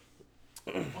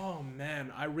 Oh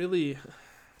man, I'm really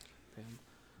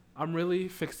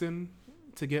fixing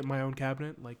to get my own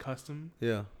cabinet, like custom.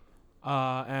 Yeah.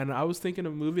 And I was thinking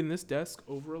of moving this desk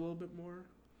over a little bit more,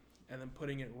 and then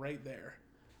putting it right there.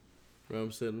 Where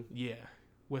I'm sitting. Yeah,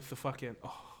 with the fucking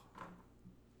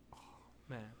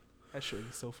man, that shit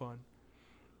is so fun.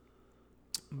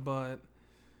 But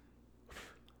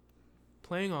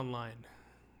playing online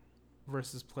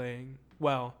versus playing,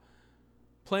 I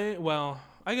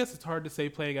guess it's hard to say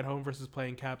playing at home versus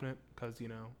playing cabinet because, you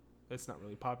know, it's not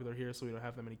really popular here, so we don't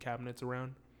have that many cabinets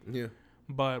around. Yeah.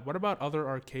 But what about other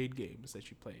arcade games that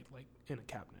you played, like in a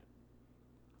cabinet?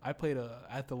 I played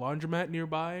at the laundromat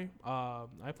nearby.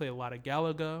 I played a lot of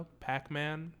Galaga,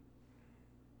 Pac-Man.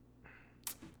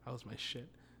 That was my shit,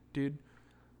 dude.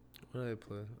 What did I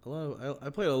play? I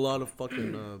played a lot of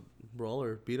fucking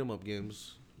brawler beat 'em up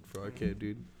games for arcade,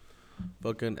 dude.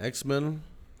 Fucking X-Men.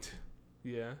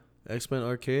 Yeah. X-Men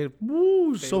arcade.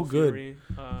 Woo, so good. Fury,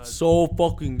 so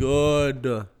fucking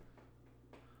good.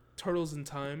 Turtles in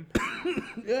Time.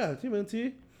 Yeah,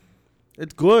 TMNT.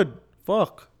 It's good.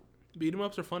 Fuck. Beat 'em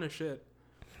ups are fun as shit.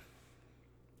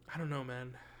 I don't know,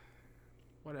 man.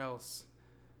 What else?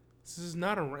 This is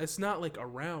not it's not like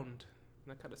around.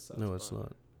 That kind of sucks. No, it's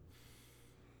not.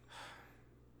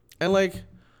 And like,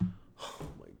 oh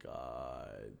my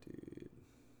god, dude.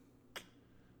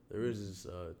 There is this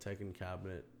Tekken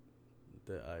cabinet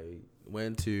that I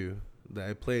went to that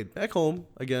I played back home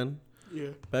again. Yeah.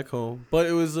 Back home, but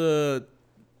it was a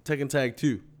Tekken Tag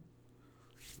 2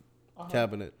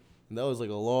 cabinet, and that was like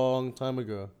a long time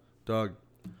ago, dog.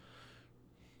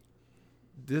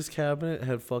 This cabinet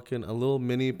had fucking a little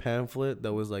mini pamphlet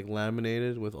that was like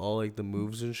laminated with all like the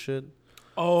moves and shit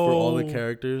for all the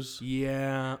characters.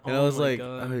 Yeah. And I was like,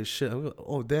 oh shit,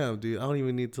 oh damn, dude, I don't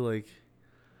even need to like.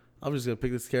 I'm just gonna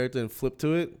pick this character and flip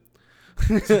to it.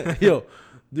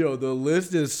 Yo, the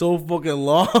list is so fucking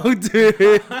long,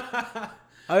 dude. I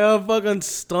got fucking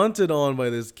stunted on by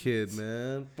this kid,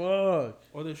 man. Fuck.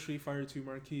 Or the Street Fighter 2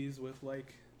 marquees with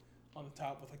like on the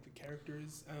top with like the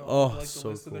characters and like the so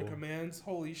list cool. of their commands.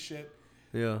 Holy shit.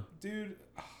 Yeah. Dude,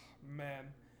 man.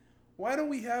 Why don't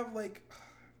we have like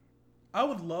I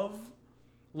would love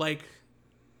like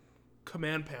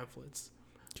command pamphlets.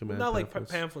 Not like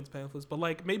pamphlets, but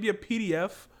like maybe a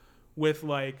PDF with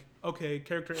like, okay,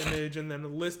 character image and then a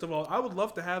list of all. I would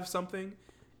love to have something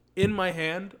in my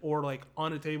hand or like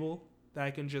on a table that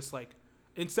I can just like,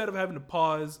 instead of having to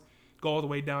pause, go all the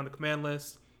way down to command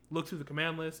list, look through the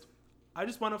command list. I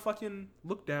just want to fucking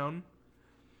look down.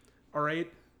 All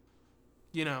right.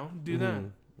 You know, do that.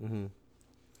 Mm-hmm.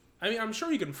 I mean, I'm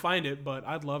sure you can find it, but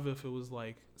I'd love if it was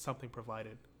like something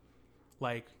provided.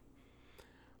 Like,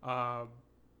 I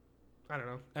don't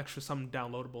know, extra something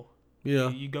downloadable. Yeah.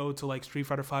 You go to like Street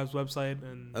Fighter 5's website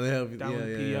and they have download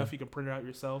a PDF. Yeah. You can print it out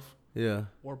yourself. Yeah.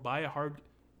 Or buy a hard.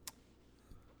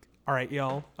 All right,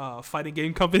 y'all. Fighting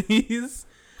game companies.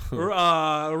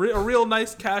 A real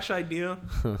nice cash idea.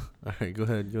 All right, go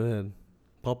ahead.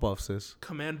 Pop off, sis.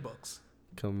 Command books.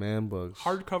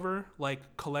 Hardcover,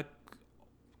 like collect.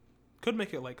 Could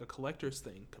make it like a collector's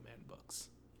thing. Command books.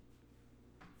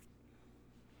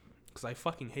 Because I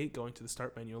fucking hate going to the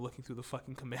start menu and looking through the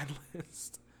fucking command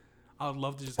list. I would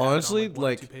love to just honestly have it on,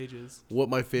 like 1 or 2 pages. What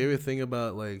my favorite thing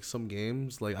about like some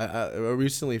games, like I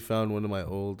recently found one of my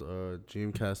old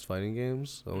Dreamcast fighting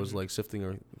games. I was like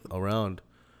sifting around.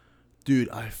 Dude,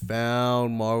 I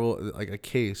found Marvel, like a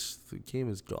case. The game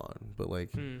is gone, but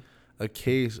like a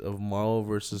case of Marvel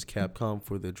vs. Capcom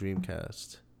for the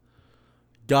Dreamcast.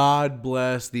 God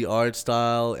bless the art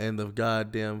style and the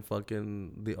goddamn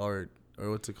fucking the art, or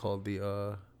what's it called,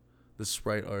 the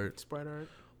sprite art. Sprite art.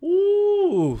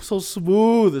 Ooh, so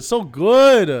smooth. It's so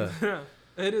good.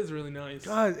 It is really nice.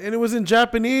 God, and it was in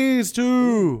Japanese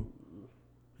too.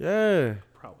 Yeah.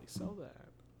 Probably sell that.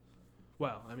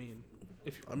 Well, I mean,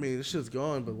 this shit's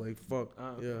gone, but like, fuck,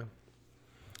 yeah.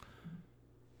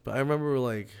 But I remember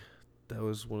like that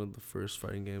was one of the first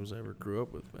fighting games I ever grew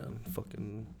up with, man.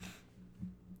 Fucking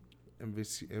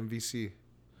MVC.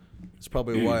 It's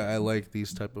probably why I like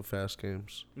these type of fast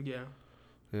games. Yeah.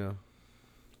 Yeah.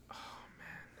 Oh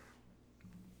man,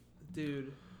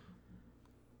 dude,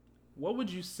 what would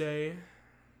you say?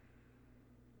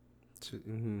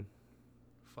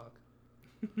 Fuck.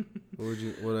 What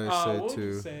would I say what to? Would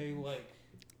you say like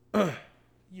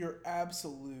your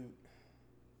absolute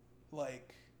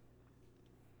like?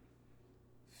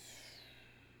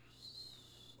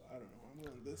 I don't know. I'm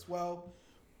going this. Well,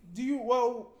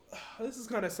 this is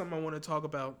kind of something I want to talk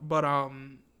about, but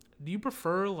do you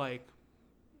prefer like?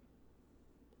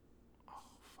 Oh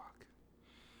fuck.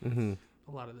 Mm-hmm.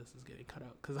 A lot of this is getting cut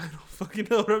out because I don't fucking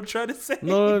know what I'm trying to say.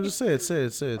 No, just say it. Say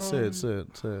it.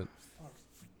 Fuck.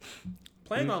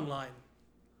 Playing online.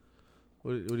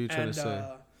 What are you trying to say?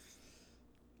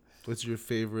 What's your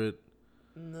favorite?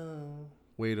 No.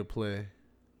 Way to play?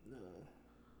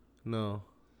 No.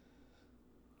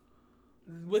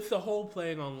 With the whole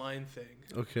playing online thing.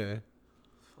 Okay.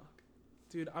 Fuck.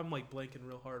 Dude, I'm like blanking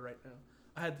real hard right now.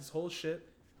 I had this whole shit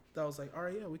that I was like, all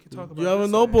right, yeah, we can talk about. You have a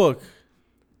notebook.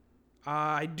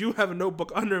 I do have a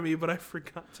notebook under me, but I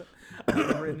forgot to. I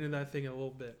haven't written in that thing in a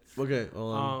little bit. Okay.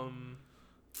 Well,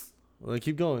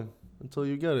 keep going until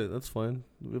you get it. That's fine.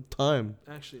 We have time.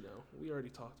 Actually, no. We already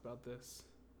talked about this.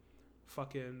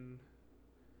 Fucking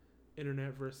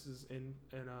internet versus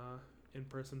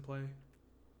in-person play.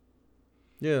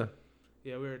 Yeah.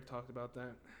 Yeah, we already talked about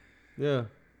that. Yeah.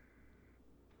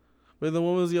 Wait, then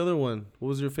what was the other one? What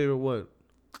was your favorite what?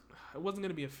 It wasn't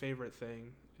going to be a favorite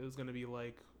thing. It was going to be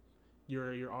like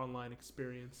your online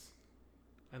experience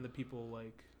and the people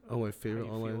like... Oh, my favorite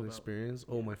online experience?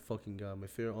 Oh, my fucking God. My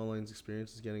favorite online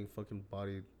experience is getting fucking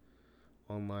bodied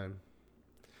online.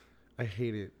 I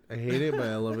hate it. But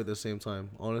I love it at the same time.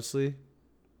 Honestly.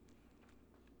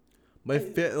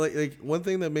 Like one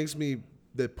thing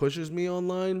that pushes me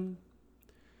online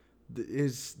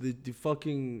is the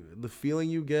feeling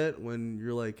you get when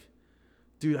you're like,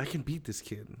 dude, I can beat this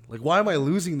kid. Like, why am I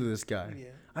losing to this guy? Yeah.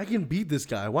 I can beat this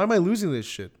guy. Why am I losing this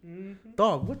shit? Mm-hmm.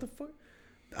 Dog, what the fuck?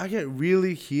 I get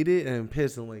really heated and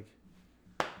pissed, and like,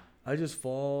 I just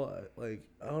fall. Like,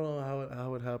 I don't know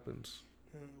how it happens.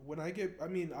 When I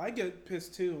get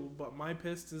pissed too, but my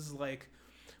pissed is like,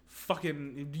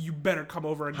 fucking, you better come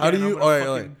over again. How do you? All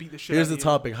right. Beat the shit Here's out the of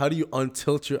topic. How do you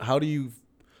untilt your? How do you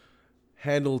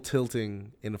handle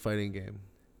tilting in a fighting game?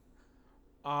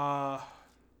 Well,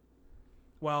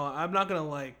 I'm not gonna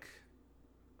like.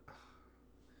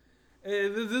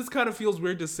 This kind of feels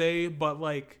weird to say, but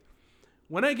like,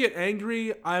 when I get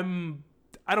angry, I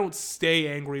don't stay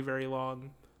angry very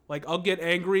long. Like, I'll get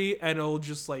angry and it'll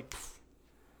just like,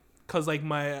 cause like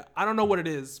I don't know what it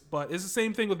is, but it's the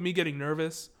same thing with me getting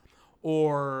nervous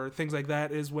or things like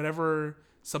that. Is whenever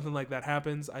something like that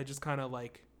happens, I just kind of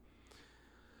like,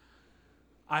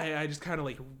 I just kind of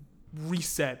like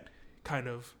reset, kind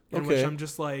of, in which I'm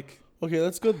just like, okay,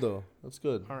 that's good though. That's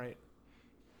good. All right.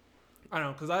 I don't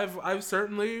know, because I've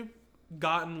certainly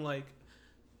gotten like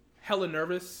hella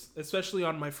nervous, especially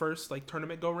on my first like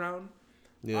tournament go round.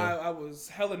 Yeah. I was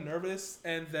hella nervous,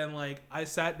 and then like I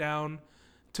sat down,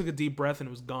 took a deep breath, and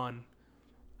it was gone.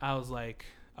 I was like,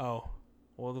 oh,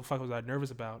 what the fuck was I nervous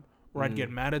about? Or I'd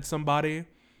get mad at somebody,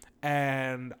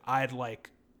 and I'd like,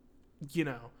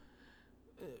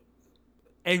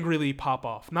 angrily pop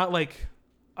off. Not like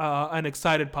an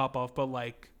excited pop off, but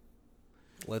like,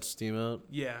 let steam out.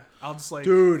 Yeah, I'll just like,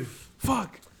 dude,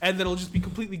 fuck, and then it'll just be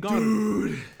completely gone,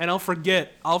 dude. And I'll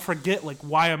forget like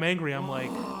why I'm angry. I'm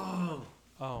like,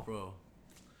 oh, bro,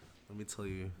 let me tell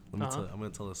you. I'm gonna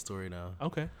tell a story now.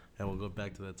 Okay. And we'll go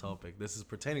back to that topic. This is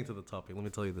pertaining to the topic. Let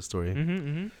me tell you the story.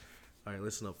 All right,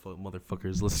 listen up,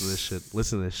 motherfuckers. Listen to this shit.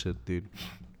 Listen to this shit, dude.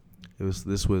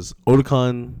 This was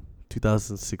Otakon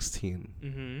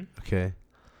 2016. Okay,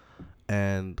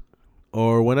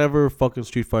 or whenever fucking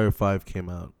Street Fighter 5 came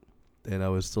out, and I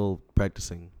was still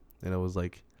practicing, and I was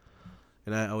like,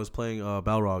 and I was playing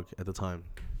Balrog at the time.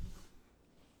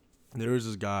 And there was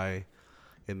this guy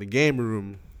in the game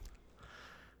room,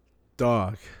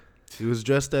 dog. He was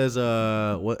dressed as he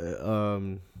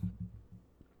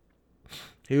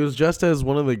was dressed as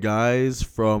one of the guys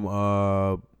from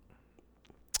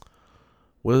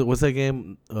what's that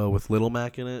game with Little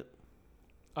Mac in it?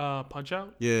 Punch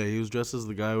Out? Yeah, he was dressed as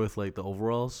the guy with like the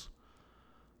overalls.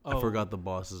 I forgot the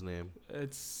boss's name.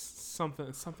 It's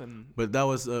something. But that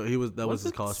was was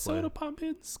his cosplay. Soda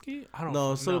Popinski? I don't know.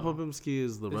 No, Soda Popinski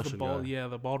is the Russian guy. Yeah,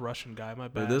 the bald Russian guy. My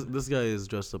bad. But this guy is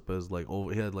dressed up as like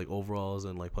he had like overalls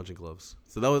and like punching gloves.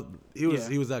 So he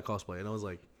was that cosplay, and I was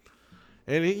like,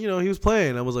 and he was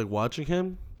playing. I was like watching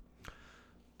him.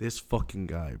 This fucking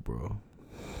guy, bro.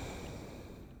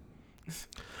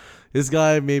 This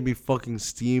guy made me fucking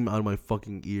steam out of my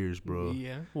fucking ears, bro.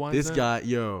 Yeah. Why this guy,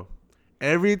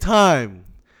 every time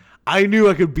I knew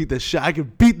I could beat the shit. I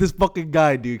could beat this fucking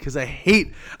guy, dude, because I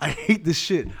hate this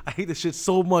shit. I hate this shit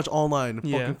so much online in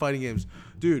fucking fighting games.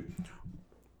 Dude,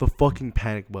 the fucking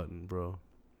panic button, bro.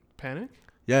 Panic?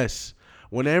 Yes.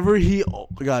 Whenever he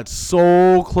got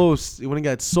so close, when he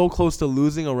got so close to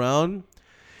losing a round,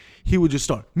 he would just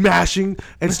start mashing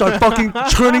and start fucking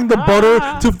churning the butter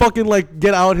to fucking like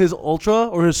get out his ultra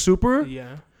or his super.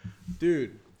 Yeah.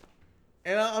 Dude.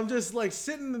 And I'm just like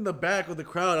sitting in the back of the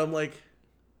crowd. I'm like,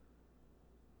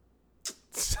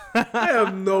 I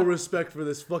have no respect for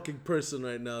this fucking person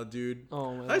right now, dude.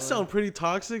 Oh my I sound pretty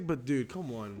toxic, but dude,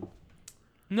 come on.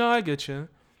 No, I get you.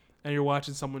 And you're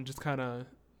watching someone just kind of.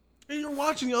 And you're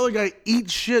watching the other guy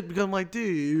eat shit because I'm like,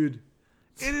 dude.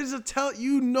 It is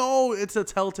it's a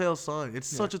telltale sign. It's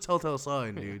such a telltale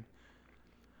sign, dude.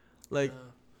 Like,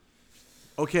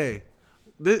 okay,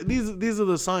 these are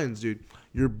the signs, dude.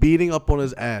 You're beating up on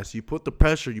his ass. You put the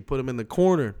pressure. You put him in the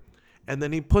corner, and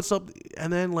then he puts up.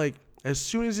 And then like as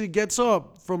soon as he gets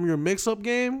up from your mix-up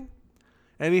game,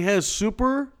 and he has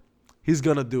super, he's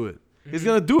gonna do it. Mm-hmm. He's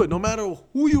gonna do it no matter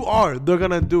who you are. They're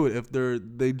gonna do it if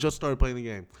they just started playing the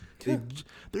game.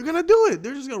 They're gonna do it.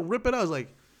 They're just gonna rip it out. It's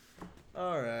like.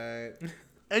 All right.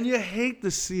 And you hate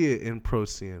to see it in Pro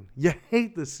CM. You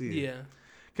hate to see it. Yeah.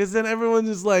 Because then everyone's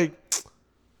just like,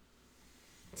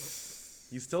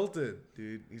 he's tilted,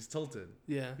 dude. He's tilted.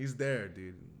 Yeah. He's there,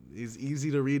 dude. He's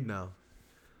easy to read now.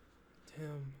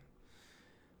 Damn.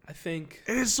 I think.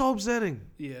 It is so upsetting.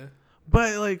 Yeah.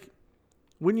 But, like,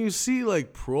 when you see,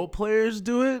 like, pro players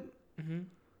do it,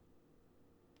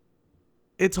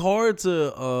 it's hard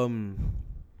to,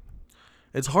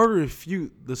 it's hard to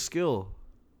refute the skill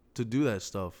to do that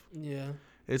stuff. Yeah.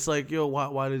 It's like, yo,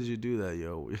 why did you do that,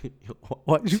 yo?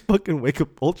 Why did you fucking wake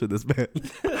up Ultra this man?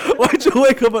 Why'd you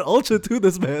wake up an Ultra to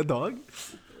this man, dog?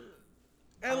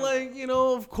 And like,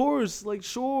 of course, like,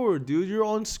 sure, dude, you're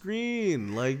on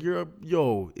screen. Like,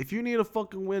 if you need to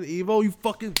fucking win Evo, you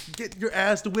fucking get your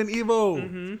ass to win Evo.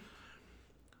 Mm-hmm.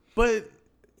 But,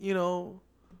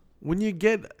 when you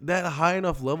get that high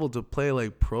enough level to play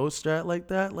like pro strat like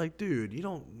that, like, dude, you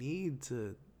don't need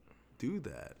to do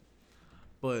that.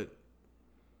 But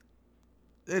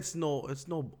it's no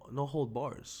hold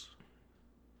bars.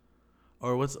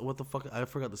 Or what the fuck? I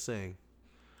forgot the saying.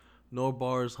 No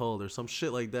bars hold or some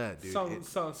shit like that, dude.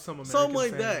 Something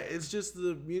like that. It's just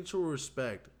the mutual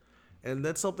respect, and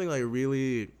that's something I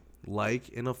really like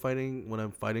in a fighting when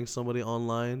I'm fighting somebody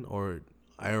online or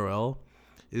IRL,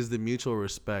 is the mutual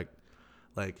respect.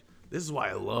 Like, this is why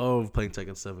I love playing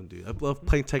Tekken 7, dude. I love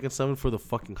playing Tekken 7 for the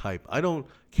fucking hype. I don't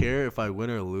care if I win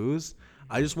or lose.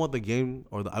 I just want the game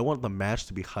I want the match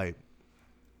to be hype.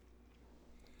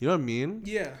 You know what I mean?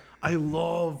 Yeah. I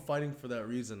love fighting for that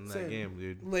reason in that game,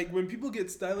 dude. Like, when people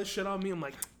get stylish shit on me, I'm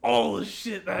like, oh,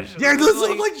 shit, that shit. Yeah, that's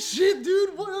like, like, shit,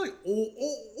 dude. What? Like,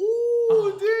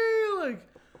 damn. Like,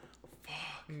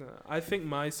 fuck. No, I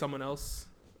think someone else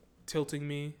tilting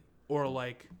me, or,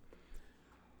 like,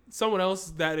 someone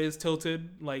else that is tilted,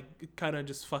 like, kind of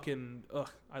just fucking,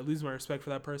 I lose my respect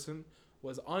for that person,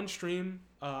 was on stream.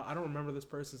 I don't remember this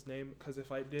person's name, because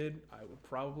if I did, I would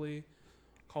probably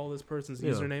call this person's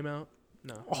username out.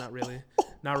 No, not really.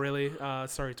 Not really.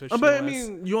 Sorry, Twitch. But I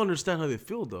mean, you understand how they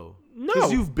feel, though. No.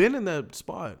 Because you've been in that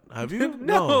spot. Have you?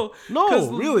 No,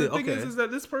 really? The thing is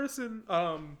that this person,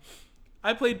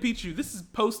 I played Pichu. This is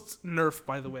post nerf,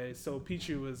 by the way. So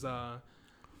Pichu was,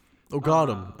 got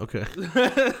him. Okay.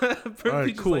 All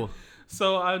right, cool.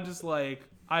 So I'm just like,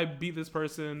 I beat this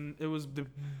person. It was the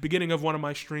beginning of one of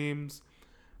my streams.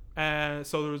 And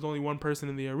so there was only one person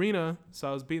in the arena. So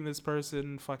I was beating this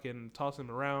person, fucking tossing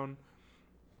him around.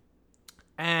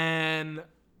 And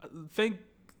thank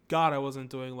God I wasn't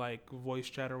doing like voice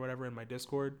chat or whatever in my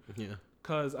Discord. Yeah.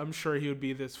 Because I'm sure he would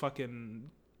be this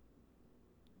fucking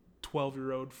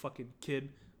 12-year-old fucking kid,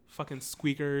 fucking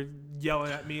squeaker,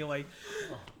 yelling at me like,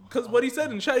 because what he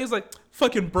said in chat, he was like,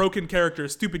 fucking broken character,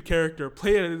 stupid character,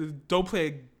 don't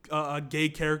play a gay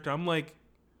character. I'm like,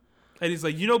 and he's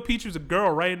like, Pichu's a girl,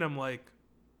 right? And I'm like,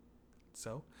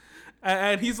 so?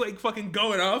 And he's like fucking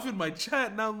going off in my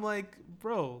chat, and I'm like,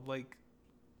 bro, like,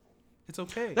 it's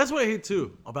okay. That's what I hate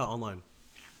too about online.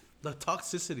 The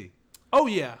toxicity. Oh,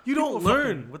 yeah. You don't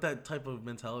learn with that type of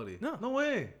mentality. No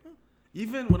way.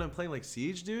 Even when I'm playing like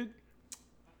Siege, dude.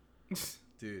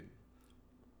 Dude.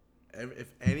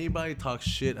 If anybody talks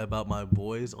shit about my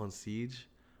boys on Siege,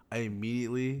 I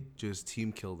immediately just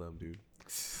team kill them, dude.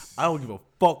 I don't give a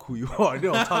fuck who you are. They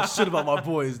don't talk shit about my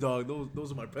boys, dog.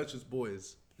 Those are my precious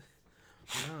boys.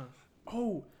 Yeah.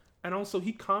 Oh, and also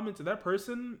he commented. That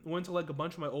person went to like a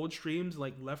bunch of my old streams,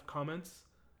 like left comments,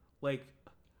 like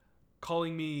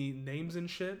calling me names and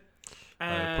shit.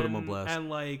 And put him on blast. And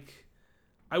like,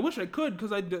 I wish I could,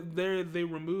 because they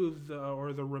removed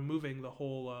or they're removing the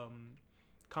whole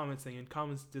comments thing, and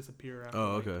comments disappear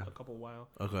after a couple while.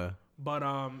 Okay. But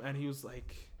and he was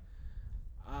like,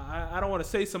 I don't want to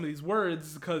say some of these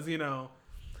words because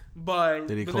but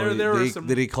did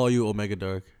he call you Omega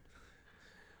Dark?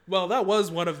 Well, that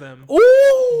was one of them.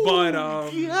 Ooh, but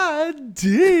god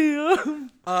damn.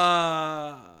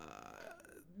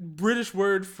 British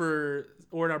word for,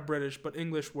 or not British, but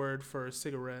English word for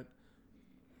cigarette.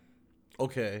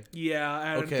 Okay.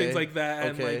 Yeah, and things like that,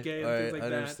 and like gay and things like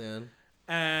that. I understand.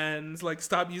 And like,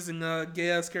 stop using a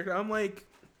gay ass character. I'm like,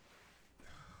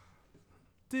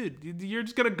 dude, you're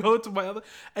just gonna go to my other.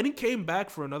 And he came back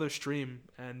for another stream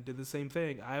and did the same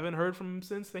thing. I haven't heard from him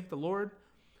since. Thank the Lord.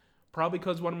 Probably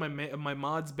because one of my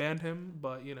mods banned him,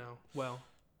 but well.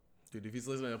 Dude, if he's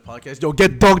listening to a podcast, yo,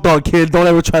 get dunked on, kid. Don't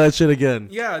ever try that shit again.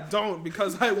 Yeah, don't,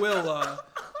 because I will.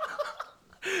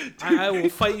 I will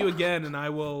fight you again, and I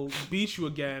will beat you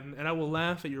again, and I will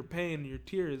laugh at your pain and your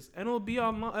tears, and it'll be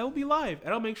live,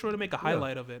 and I'll make sure to make a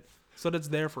highlight of it, so that it's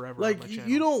there forever. Like, on my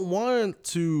channel. You don't want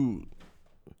to.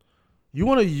 You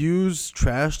want to use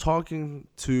trash talking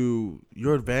to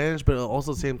your advantage, but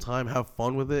also at the same time have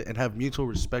fun with it and have mutual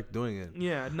respect doing it.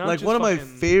 Yeah, not like just one of my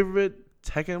favorite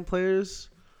Tekken players.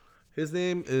 His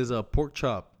name is Pork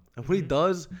Chop, and what he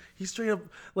does, he straight up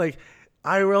like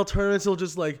IRL tournaments. He'll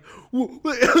just like he'll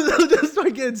just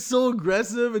start getting so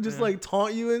aggressive and just like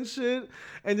taunt you and shit,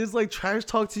 and just like trash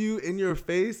talk to you in your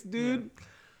face, dude. Yeah.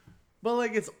 But,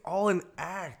 like, it's all an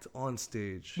act on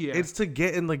stage. Yeah. It's to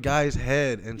get in the guy's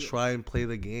head and try and play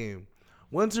the game.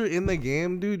 Once you're in the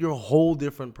game, dude, you're a whole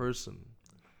different person.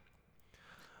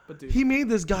 But, dude, he made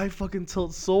this guy fucking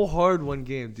tilt so hard one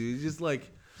game, dude. Just, like,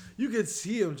 you could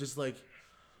see him just, like,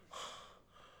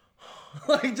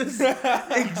 like just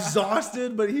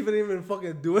exhausted, but he didn't even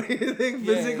fucking do anything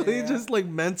physically. Just like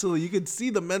mentally, you could see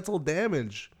the mental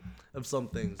damage of some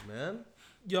things, man.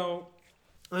 Yo,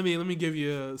 let me give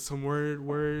you some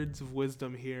words of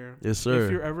wisdom here. Yes, sir.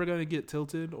 If you're ever gonna get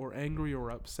tilted or angry or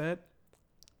upset,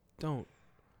 don't.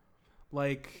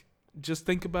 Like, just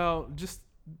think about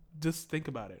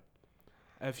it.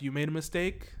 If you made a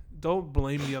mistake, don't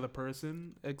blame the other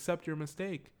person. Accept your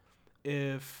mistake.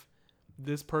 If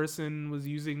this person was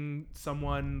using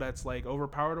someone that's like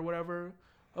overpowered or whatever,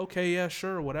 okay, yeah,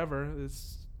 sure, whatever.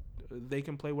 They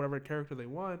can play whatever character they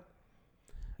want.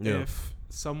 Yeah. If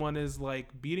someone is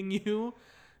like beating you,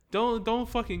 don't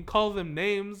fucking call them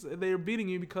names. They're beating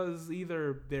you because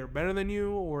either they're better than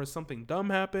you or something dumb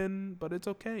happened, but it's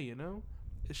okay, you know?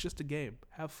 It's just a game.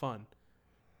 Have fun.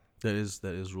 That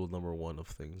is rule number one of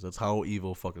things. That's how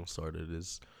Evo fucking started,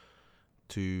 is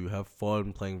to have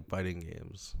fun playing fighting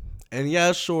games. And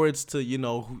yeah, sure, it's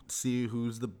to, see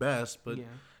who's the best, but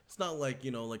it's not like,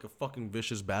 like a fucking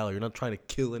vicious battle. You're not trying to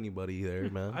kill anybody there,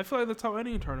 man. I feel like that's how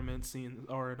any tournament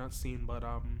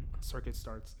circuit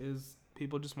starts, is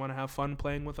people just want to have fun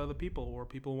playing with other people, or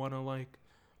people want to like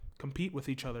compete with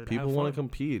each other. People want to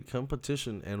compete.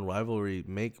 Competition and rivalry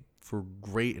make for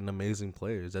great and amazing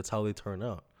players. That's how they turn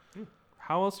out.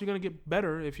 How else are you going to get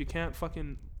better if you can't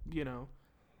fucking,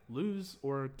 lose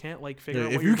or can't like figure out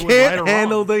what if you're you doing can't right or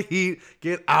handle wrong? the heat,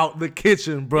 get out the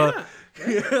kitchen, bro.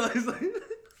 Like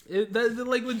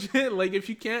legit. Like, if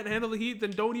you can't handle the heat,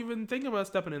 then don't even think about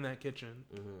stepping in that kitchen.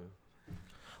 Mm-hmm.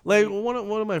 Like one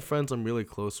of my friends I'm really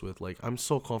close with, like I'm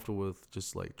so comfortable with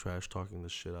just like trash talking the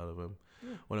shit out of him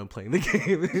when I'm playing the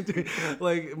game.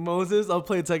 Like Moses, I'll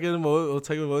play Tekken with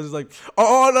Moses, like,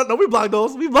 no, we block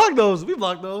those.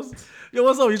 Yo,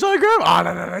 what's up? You trying to grab? Oh,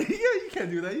 no. You can't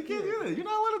do that. You can't do that. You're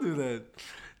not allowed to do that.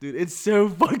 Dude, it's so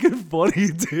fucking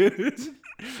funny, dude.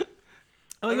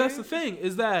 That's the thing,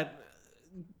 is that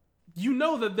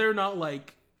that they're not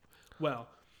like, well,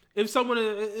 if someone,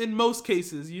 in most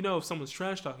cases, if someone's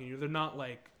trash talking you, they're not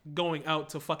like going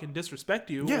out to fucking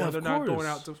disrespect you. Yeah, or they're not going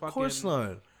out to fucking of course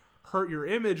not. Hurt your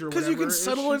image or whatever. Because you can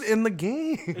settle it in the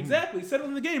game. Exactly, settle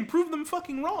in the game. Prove them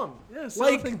fucking wrong. Yeah,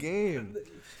 settle in the game.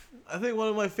 I think one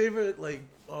of my favorite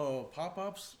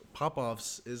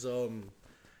pop-offs is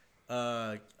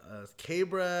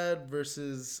K-Brad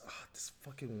versus this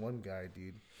fucking one guy,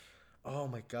 dude. Oh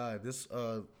my god, this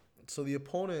so the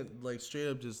opponent like straight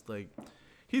up just like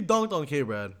he dunked on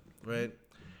K-Brad, right?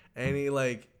 And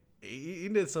he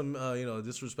did some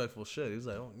disrespectful shit. He was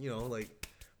like,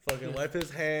 fucking wipe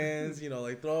his hands, get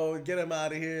him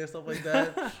out of here, stuff like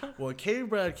that. Well,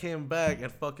 K-Brad came back and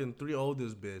fucking 3-0'd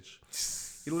this bitch.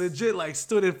 He legit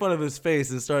stood in front of his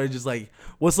face and started just like,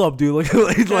 "What's up, dude?"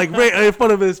 Like right in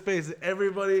front of his face.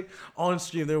 Everybody on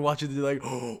stream, they're watching. They're like,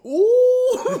 "Ooh!"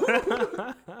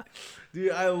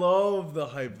 Dude, I love the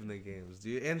hype in the games,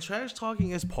 dude. And trash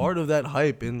talking is part of that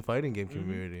hype in fighting game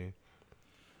community.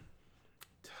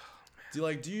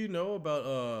 Do you know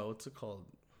about what's it called?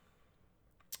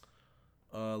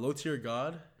 Low Tier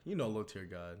God. You know Low Tier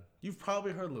God. You've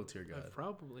probably heard Low Tier God. I've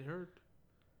probably heard.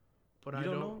 But I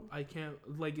don't know. I can't.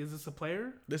 Is this a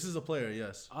player? This is a player,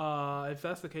 yes. If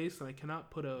that's the case, then I cannot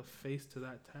put a face to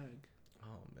that tag.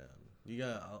 Oh man,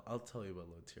 I'll tell you about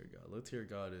Low Tier God. Low Tier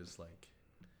God is like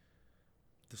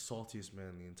the saltiest man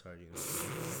in the entire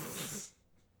universe.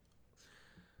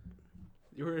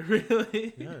 You were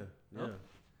really? Yeah. Oh.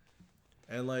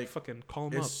 And fucking call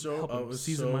him up. It's so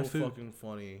my food. Fucking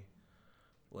funny.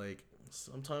 Like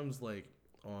sometimes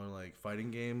on fighting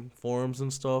game forums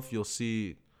and stuff, you'll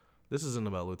see. This isn't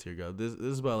about Low Tier God. This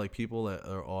is about people that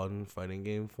are on fighting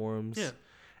game forums. Yeah.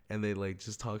 And they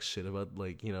just talk shit about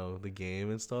the game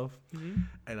and stuff. Mm-hmm.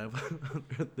 And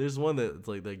there's one that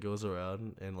that goes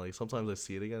around and sometimes I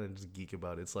see it again and just geek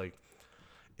about it.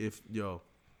 It's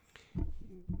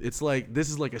this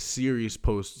is a serious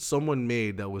post someone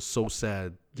made that was so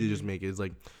sad to just make it. It's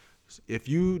if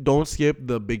you don't skip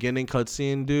the beginning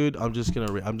cutscene, dude, I'm just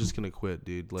gonna quit,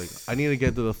 dude. I need to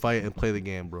get to the fight and play the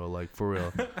game, bro. For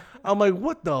real. I'm like,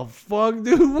 what the fuck,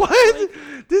 dude? What?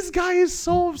 This guy is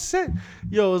so upset.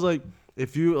 Yo, it's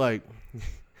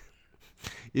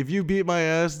if you beat my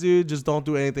ass, dude, just don't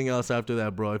do anything else after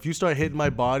that, bro. If you start hitting my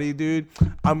body, dude,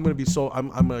 I'm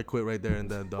gonna quit right there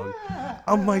and then, dog.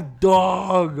 I'm like,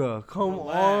 dog, come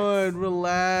on,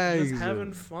 relax. Just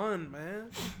having fun, man.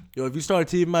 Yo, if you start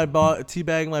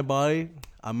teabagging my body,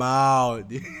 I'm out,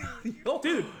 dude.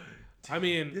 Dude, I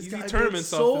mean, this easy guy tournaments.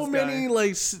 So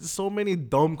many so many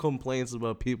dumb complaints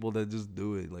about people that just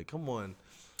do it. Come on.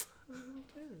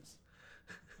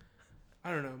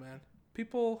 I don't know, man.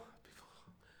 People.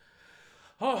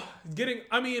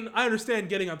 I mean, I understand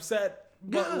getting upset,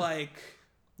 but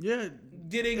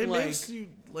getting it makes you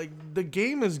the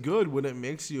game is good when it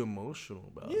makes you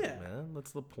emotional about it, man.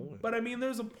 That's the point. But I mean,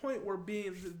 there's a point where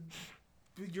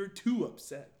you're too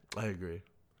upset. I agree.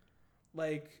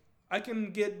 Like, I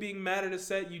can get being mad at a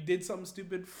set. You did something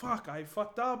stupid. Fuck, I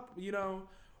fucked up.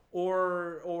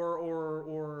 Or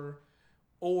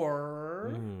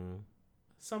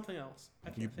something else. I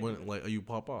can't think of it. You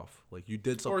pop off. Like you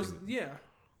did something.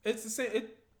 It's the same.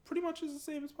 It pretty much is the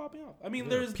same as popping off. I mean,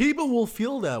 there's people will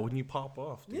feel that when you pop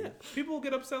off. Dude. Yeah, people will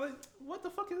get upset. Like, what the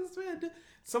fuck is this man?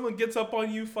 Someone gets up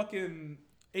on you, fucking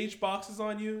H boxes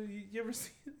on you. You ever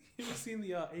seen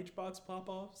the H box pop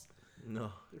offs?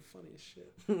 No, they're funny as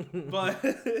shit. But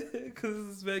because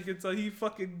this man he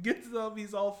fucking gets up,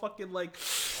 he's all fucking like,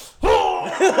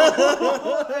 and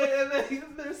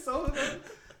then there's some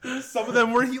of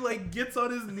them where he like gets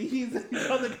on his knees and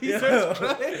he starts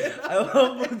crying. I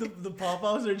love when the pop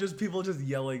offs are just people just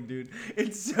yelling, dude.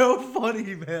 It's so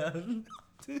funny, man.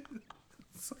 Dude,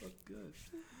 it's so good.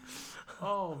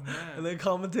 Oh man. And then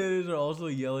commentators are also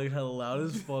yelling hell loud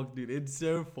as fuck, dude. It's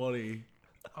so funny.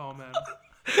 Oh man.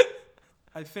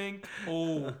 I think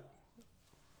our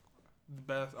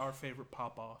favorite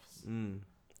pop offs.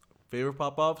 Favorite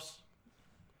pop offs?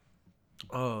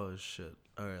 Oh shit.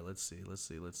 Alright, let's see.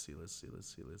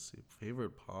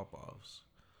 Favorite pop offs.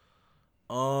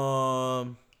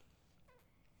 Not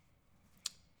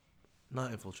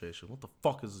Infiltration. What the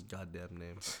fuck is his goddamn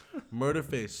name?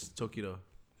 Murderface Tokido.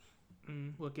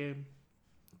 What game?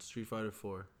 Street Fighter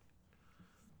 4.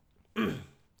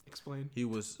 Explain. He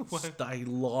was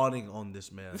styloning on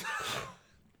this man.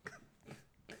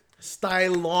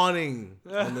 Styloning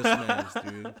on this man,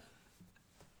 dude.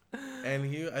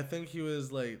 And I think he was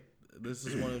like, this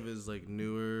is one of his like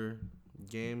newer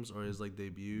games or his like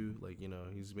debut. Like,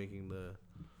 he's making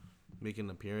an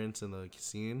appearance in the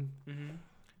scene. Mm-hmm.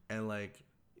 And like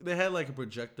they had like a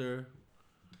projector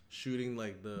shooting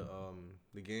like the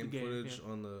game footage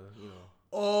on the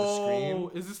the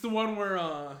screen. Is this the one where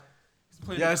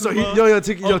yeah, so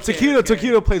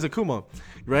Takedo plays Akuma,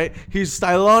 right? He's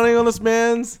styloning on this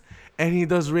man's, and he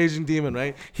does Raging Demon,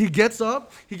 right? He gets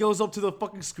up, he goes up to the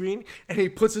fucking screen, and he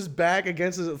puts his back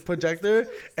against his projector,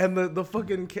 and the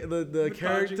fucking the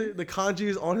character, the kanji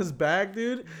is on his back,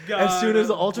 dude. As soon as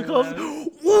the ultra comes,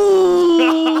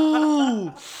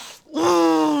 woo!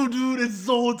 Whoa, dude, it's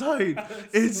so tight.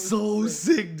 It's so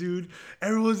sick, dude.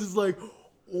 Everyone's just like,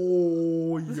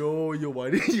 oh, yo,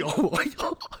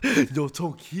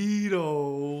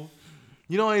 Tokido.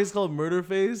 You know why he's called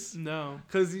Murderface? No.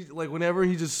 Because whenever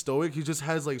he's just stoic, he just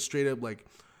has like straight up like,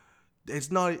 it's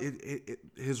not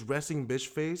his resting bitch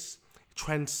face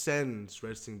transcends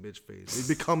resting bitch face. It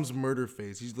becomes murder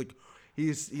face. He's like,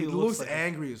 he looks like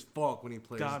angry as fuck when he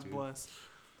plays. God dude. Bless.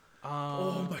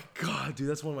 Oh my god, dude,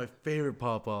 that's one of my favorite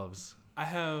pop offs. I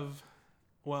have,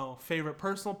 favorite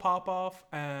personal pop off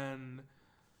and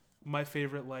my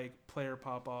favorite like player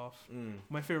pop off.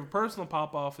 My favorite personal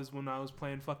pop off is when I was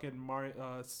playing fucking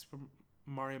Mario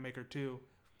Maker 2,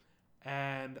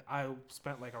 and I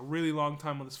spent like a really long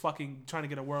time on this fucking trying to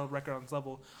get a world record on this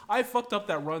level. I fucked up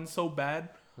that run so bad,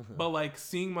 but like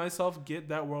seeing myself get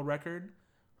that world record,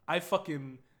 I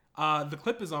fucking the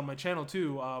clip is on my channel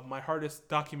too. My hardest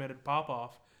documented pop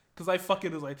off. Cause I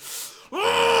fucking was like,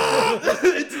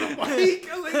 into the mic.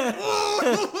 I was like,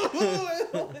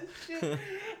 oh, shit. And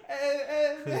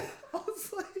I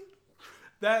was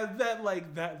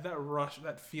like, that rush,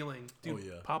 that feeling, dude. Oh,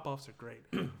 yeah. Pop offs are great.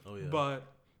 Oh yeah. But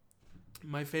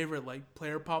my favorite like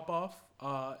player pop off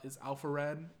is Alpha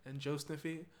Red and Joe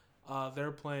Sniffy.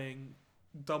 They're playing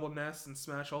Double Ness and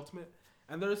Smash Ultimate,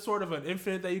 and there's sort of an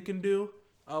infinite that you can do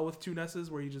with two Nesses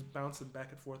where you just bounce them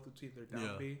back and forth between their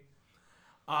down B.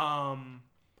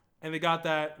 And they got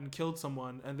that and killed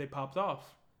someone, and they popped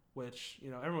off, which,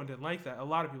 everyone didn't like that. A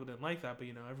lot of people didn't like that, but,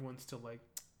 everyone's still like,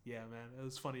 yeah, man, it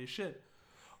was funny as shit.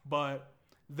 But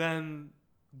then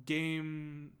I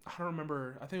don't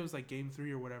remember, I think it was like game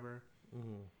 3 or whatever.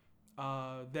 Mm-hmm.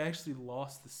 They actually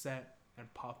lost the set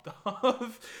and popped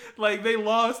off. Like, they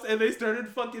lost, and they started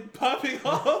fucking popping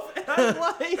off, and I'm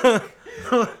like...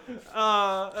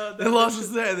 they lost the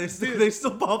set, and they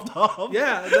still popped off.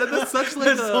 Yeah, that's such like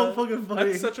that's so fucking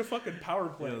funny. That's such a fucking power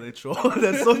play. Yeah, they troll.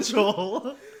 That's so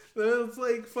troll. It's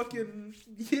like fucking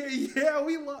yeah,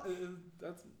 we lost.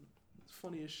 That's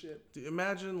funny as shit. Dude,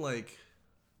 imagine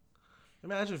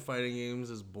fighting games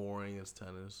as boring as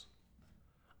tennis.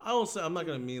 I'm not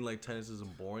gonna mean like tennis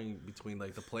isn't boring between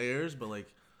like the players, but like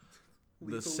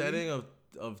the setting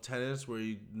of tennis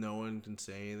where no one can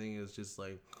say anything is just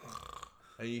like,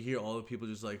 and you hear all the people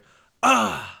just like,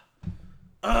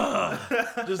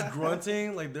 just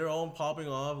grunting, like they're all popping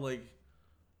off, like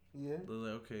Yeah. they're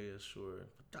like, okay, yeah, sure.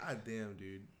 God damn,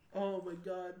 dude. Oh my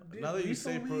god. Dude, Now that you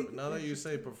say, recently-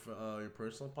 your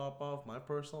personal pop off, my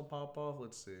personal pop off.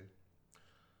 Let's see.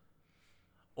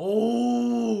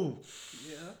 Oh,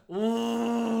 Yeah.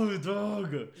 oh,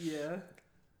 dog. Yeah.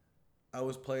 I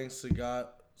was playing Sagat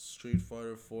Street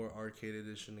Fighter 4 Arcade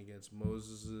Edition against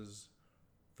Moses's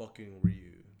fucking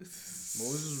Ryu.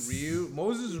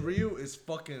 Moses Ryu is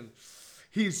fucking.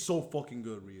 He's so fucking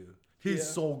good, Ryu. He's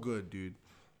so good, dude.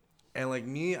 And like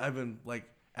me, I've been like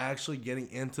actually getting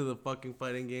into the fucking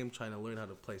fighting game, trying to learn how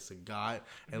to play Sagat,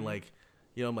 and like,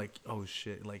 you know, I'm like, oh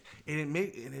shit, like, and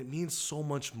it means so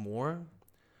much more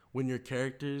when your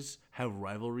characters have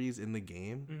rivalries in the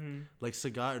game. Like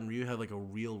Sagat and Ryu have like a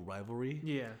real rivalry.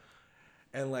 Yeah.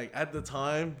 And like at the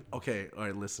time, okay, all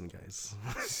right, listen, guys.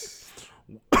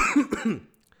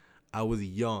 I was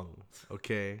young,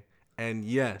 okay, and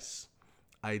yes,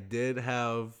 I did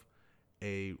have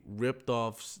a ripped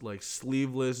off like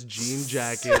sleeveless jean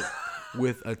jacket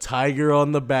with a tiger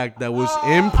on the back that was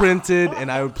imprinted,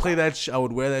 and I would play that. I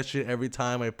would wear that shit every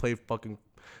time I played fucking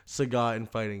Sagat in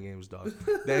fighting games, dog.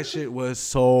 That shit was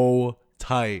so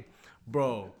tight,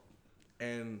 bro.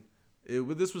 And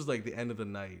this was like the end of the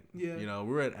night. Yeah. You know,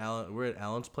 we're at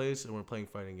Alan's place and we're playing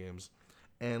fighting games,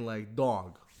 and like,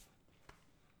 dog.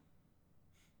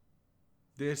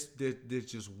 This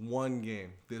just one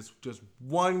game. This just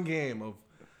one game of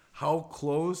how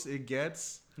close it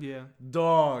gets. Yeah.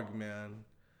 Dog, man.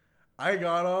 I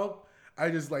got up.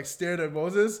 I just like stared at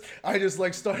Moses. I just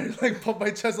like started like pump my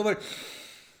chest. I'm like,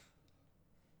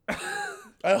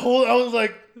 I was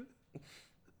like,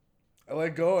 I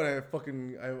let go and I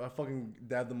fucking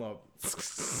dabbed them up.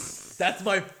 That's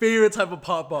my favorite type of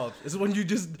pop up. Is when you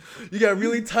get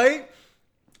really tight.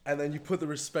 And then you put the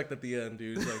respect at the end,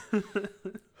 dude. It's like,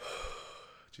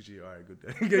 GG, all right, good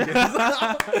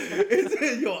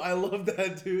day. Yo, I love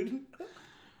that, dude.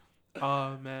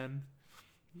 Oh, man.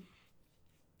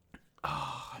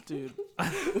 Oh, dude.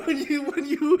 when you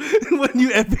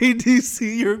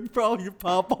FADC your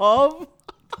pop off.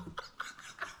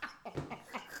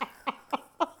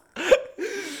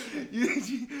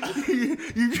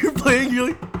 You're playing, you're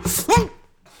like,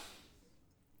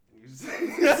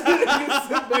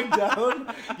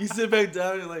 you sit back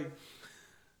down, you're like,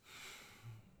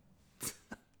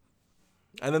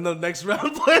 and then the next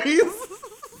round plays.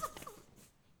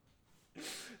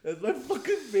 That's my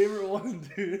fucking favorite one,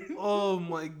 dude. Oh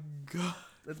my god.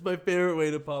 That's my favorite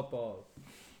way to pop off.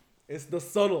 It's the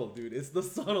subtle, dude. It's the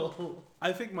subtle.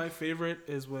 I think my favorite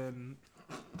is when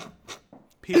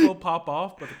people pop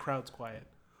off, but the crowd's quiet.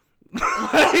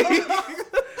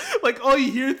 Like, all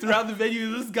you hear throughout the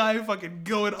venue is this guy fucking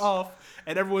going off,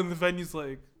 and everyone in the venue's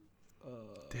like,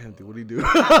 damn, dude, what do you do?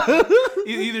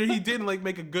 either he didn't, like,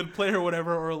 make a good play or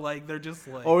whatever, or, like, they're just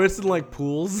like... Or it's in, like,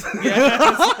 pools.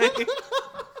 Yeah, it's like...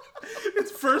 It's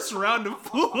first round of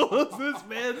pools. This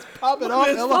man's popping off.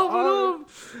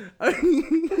 I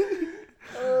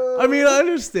mean, I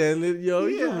understand it, yo.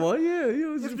 Yeah. Come on, yeah.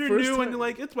 Yo, If you're new and you're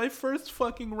like, it's my first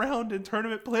fucking round in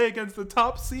tournament play against the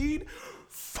top seed,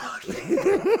 fuck it.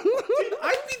 Dude,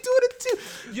 I'd be doing it too.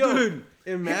 Yo, dude,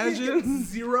 imagine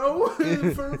zero. Hit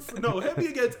me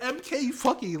against MK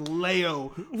fucking Leo.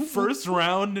 First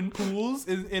round in pools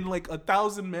in like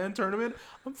 1,000-man tournament.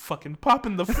 I'm fucking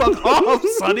popping the fuck off,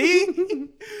 sonny.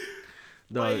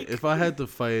 No, Like- if I had to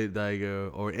fight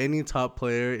Daigo or any top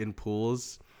player in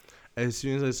pools, as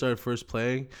soon as I started first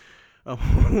playing,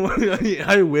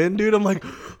 I win, dude. I'm like,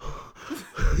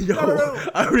 yo, No.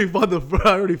 I already fought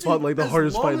like the As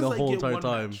hardest long fight in the as I whole get entire one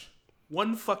time. match,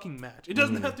 one fucking match. It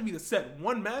doesn't have to be the set.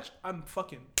 One match, I'm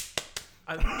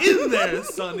in there,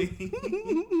 sonny.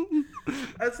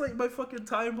 That's like my fucking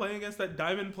time playing against that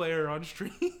Diamond player on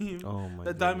stream. Oh my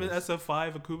That Diamond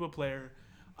SF5 Akuba player.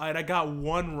 And I got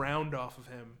one round off of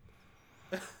him.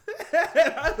 And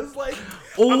I was like,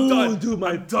 I'm done. Dude,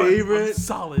 I'm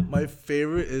solid. My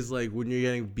favorite is like when you're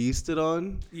getting beasted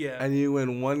on, Yeah. and you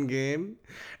win one game,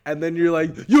 and then you're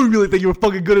like, you really think you were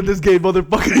fucking good at this game,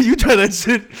 motherfucker? You try that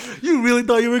shit. You really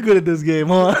thought you were good at this game,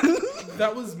 huh?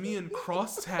 That was me in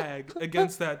cross tag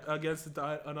against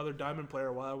another Diamond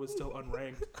player while I was still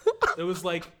unranked. It was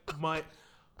like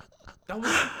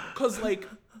because like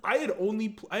I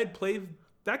had played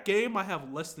that game. I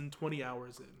have less than 20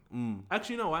 hours in.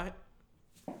 Actually, no, I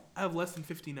have less than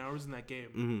 15 hours in that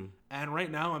game, and right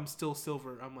now I'm still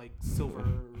silver. I'm like silver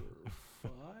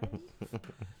 5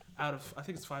 out of, I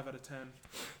think it's 5 out of 10.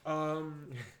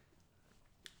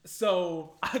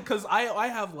 So because I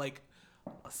have like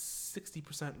a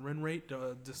 60% win rate,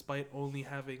 despite only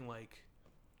having like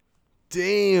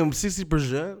Damn,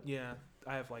 60%. Yeah,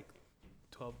 I have like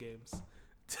 12 games.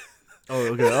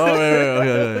 Oh, okay. Oh,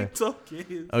 okay. Like 12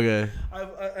 games. Okay.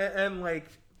 And like,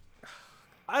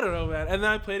 I don't know, man. And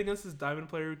then I played against this diamond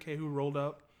player who rolled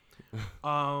up.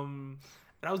 And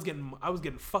I was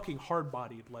getting fucking hard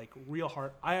bodied, like real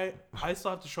hard. I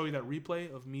still have to show you that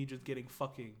replay of me just getting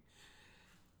fucking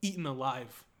eaten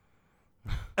alive.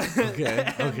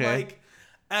 Okay. And Okay. like,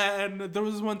 and there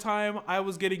was one time I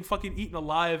was getting fucking eaten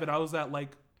alive, and I was at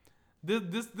like,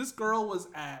 this girl was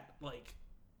at like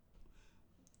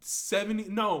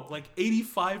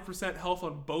 85% health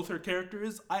on both her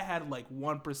characters. I had like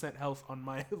 1% health on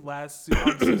my last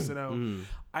Susanoo.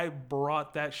 I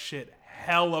brought that shit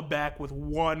hella back with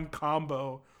one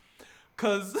combo,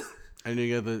 cause And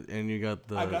you got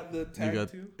the. I got the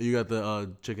tag too. You got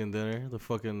the chicken dinner, the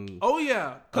fucking. Oh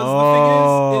yeah, cause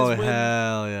Oh, the thing is when,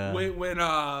 hell yeah.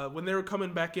 when they were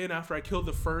coming back in after I killed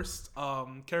the first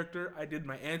character, I did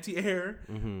my anti-air,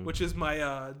 which is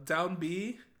my down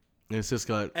B. It's just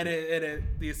got. And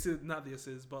the assist, not the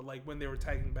assist, but like when they were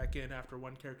tagging back in after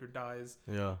one character dies,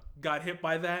 Yeah. got hit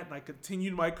by that, and I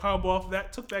continued my combo off of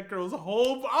that, took that girl's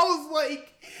whole. I was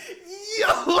like,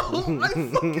 yo,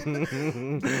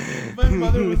 my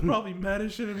mother was probably mad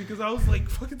as shit at me because I was like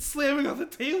fucking slamming on the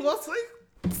table. I was like,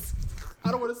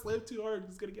 I don't want to slam too hard, I'm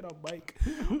just gonna get on mic.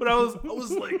 But I was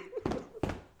like,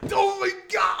 oh my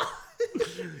god,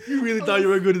 You really thought you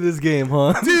were good at this game,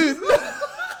 huh? dude.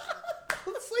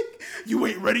 You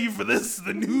ain't ready for this.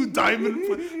 The new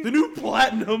the new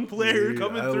platinum player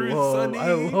coming through, Sunny.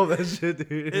 I love that shit,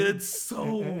 dude. It's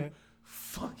so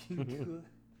fucking good.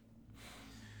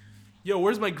 Yo,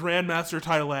 where's my Grandmaster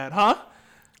title at, huh?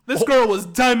 This girl was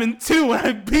Diamond 2 when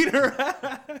I beat her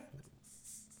ass.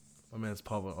 My man's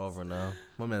popping off right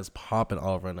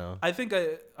now. I think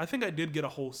I did get a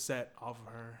whole set off of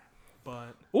her,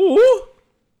 but Ooh.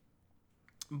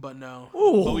 but no.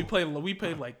 Ooh. But we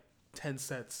played like 10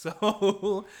 sets,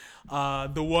 so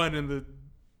the one in the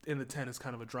 10 is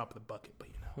kind of a drop in the bucket, but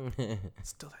you know, it's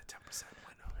still that 10%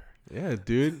 win on her. Yeah,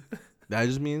 dude. That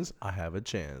just means I have a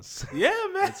chance. Yeah,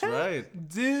 man. That's right.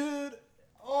 Dude.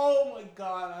 Oh my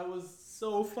god, I was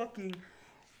so fucking.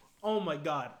 Oh my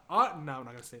god. No, I'm not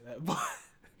gonna say that, but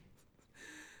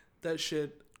that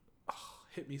shit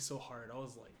hit me so hard. I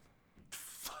was like,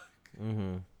 fuck.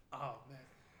 Mm-hmm. Oh man,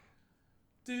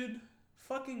 dude,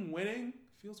 fucking winning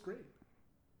feels great.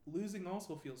 Losing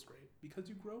also feels great because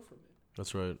you grow from it.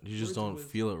 That's right. You just don't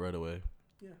feel it right away.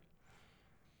 Yeah.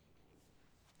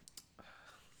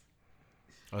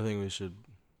 I think we should.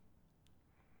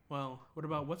 Well, what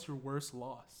about what's your worst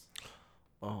loss?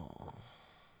 Oh,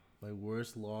 my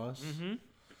worst loss.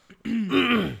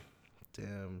 Mm-hmm.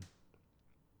 Damn.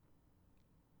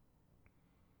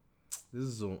 This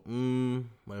is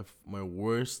my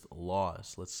worst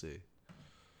loss. Let's see.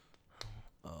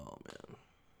 Oh man.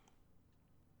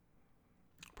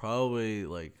 Probably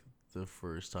like the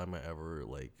first time I ever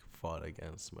like fought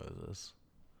against Moses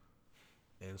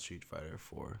in Street Fighter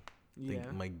 4.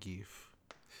 Yeah. My Geef.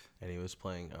 And he was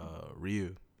playing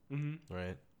Ryu. Mm-hmm.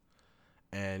 Right?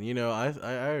 And you know,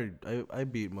 I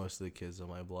beat most of the kids on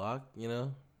my block, you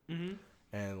know? Mm-hmm.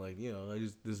 And like, you know,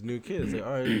 this new kid is like,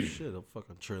 all right, shit, I'll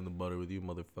fucking churn the butter with you,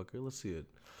 motherfucker. Let's see it.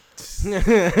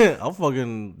 I'll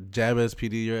fucking jab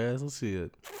SPD your ass. Let's see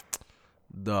it.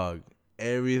 Dog,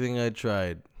 everything I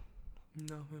tried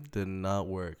did not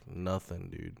work. Nothing,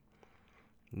 dude.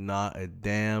 Not a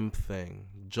damn thing.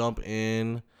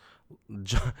 The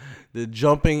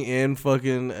jumping in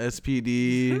fucking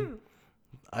SPD.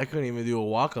 I couldn't even do a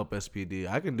walk-up SPD.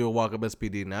 I can do a walk-up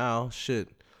SPD now. Shit.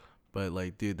 But,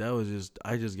 like, dude,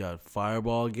 I just got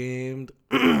fireball gamed.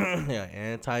 Yeah,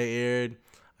 anti-aired.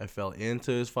 I fell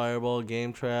into his fireball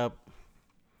game trap.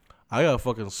 I got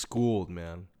fucking schooled,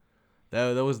 man.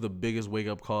 That was the biggest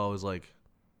wake-up call. I was like,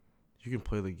 you can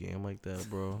play the game like that,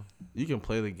 bro. You can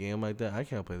play the game like that. I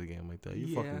can't play the game like that.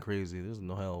 You fucking crazy. There's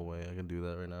no hell way I can do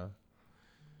that right now.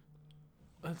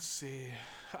 Let's see.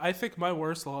 I think my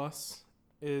worst loss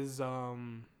is Smash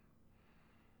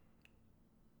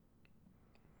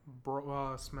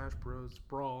Bros.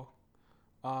 Brawl.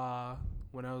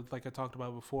 When I was, like I talked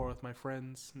about before with my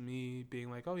friends, me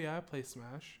being like, oh yeah, I play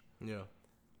Smash. Yeah.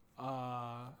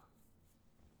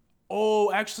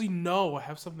 Oh, actually no, I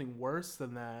have something worse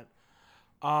than that.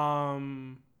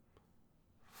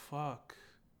 Fuck.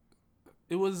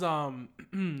 It was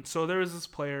so there was this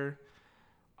player.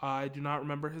 I do not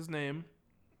remember his name.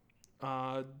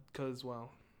 Cause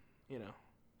well, you know,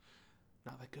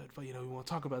 not that good. But you know, we won't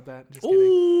talk about that. Just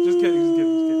kidding. Just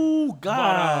kidding.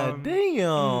 God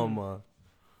damn.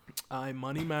 I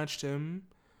money matched him.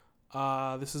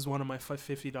 This is one of my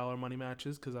 $50 money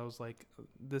matches because I was like,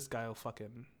 this guy will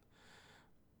fucking,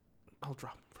 I'll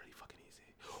drop him pretty fucking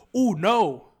easy. Ooh,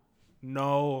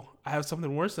 no, I have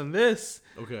something worse than this.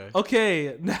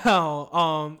 Okay.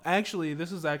 Now, actually,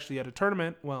 this is actually at a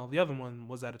tournament. Well, the other one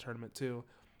was at a tournament too,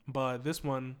 but this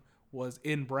one was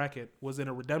in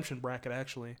a redemption bracket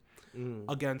actually,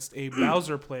 against a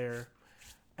Bowser player,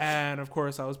 and of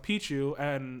course I was Pichu,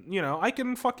 and you know I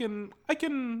can throw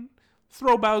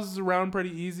Bowsers around pretty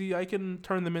easy. I can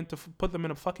put them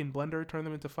in a fucking blender, turn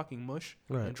them into fucking mush,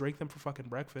 and drink them for fucking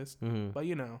breakfast. But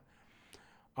you know,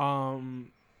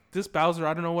 this Bowser,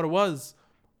 I don't know what it was,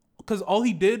 because all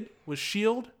he did was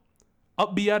shield,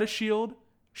 up B out of shield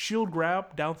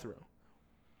grab, down throw.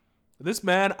 This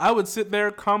man, I would sit there,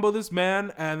 combo this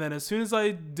man, and then as soon as I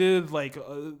did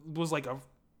what's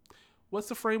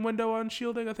the frame window on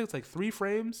shielding? I think it's like 3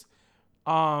 frames.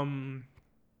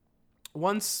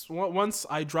 Once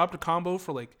I dropped a combo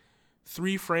for like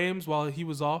 3 frames while he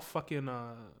was while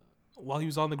he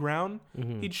was on the ground,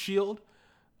 he'd shield,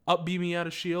 up B me out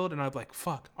of shield, and I'd be like,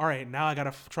 fuck, all right, now I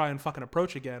gotta try and fucking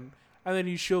approach again. And then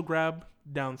he'd shield grab,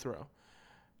 down throw.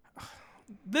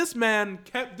 This man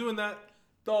kept doing that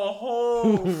the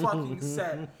whole fucking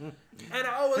set. And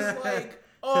I was like,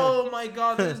 oh my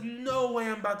god, there's no way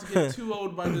I'm about to get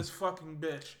 2-0'd by this fucking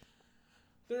bitch.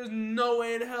 There's no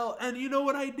way in hell. And you know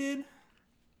what I did?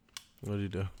 What did you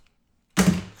do?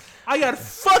 I got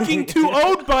fucking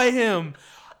 2-0'd by him.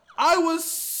 I was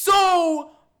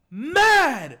so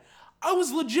mad. I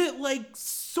was legit like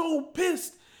so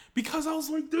pissed because I was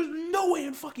like, there's no way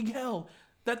in fucking hell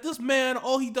that this man,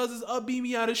 all he does is up beam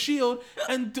me out of shield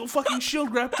and do fucking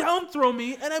shield grab down throw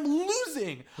me, and I'm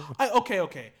losing.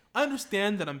 Okay. I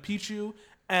understand that I'm Pichu,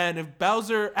 and if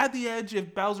Bowser at the edge,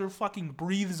 if Bowser fucking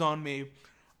breathes on me,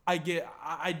 I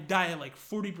die at like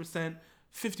 40%,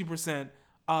 50%.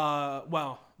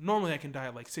 Well, normally I can die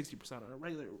at like 60% on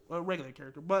a regular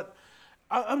character, but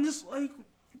I'm just like,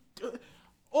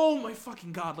 oh my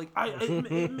fucking god! Like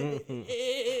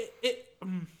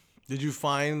Did you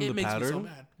find the pattern? It makes me so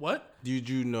mad. What? Did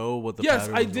you know what the pattern was?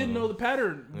 Yes, I did know the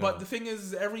pattern. Yeah. But the thing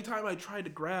is, every time I tried to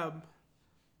grab,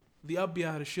 the up B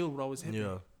out of shield would always hit me.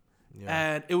 Yeah.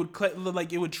 And it would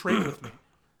it would trade with me.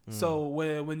 So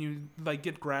when you like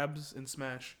get grabs in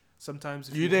Smash, sometimes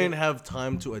if you didn't have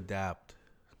time to adapt.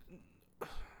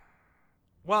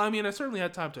 Well, I mean, I certainly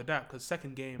had time to adapt because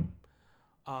second game,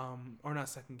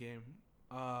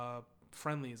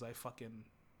 friendlies,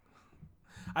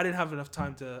 I didn't have enough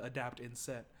time to adapt in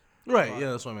set. Right, yeah,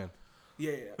 that's what I mean.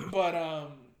 Yeah. But,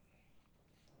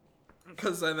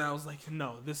 because then I was like,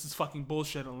 no, this is fucking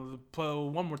bullshit. I'll play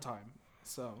one more time.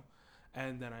 So,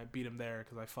 and then I beat him there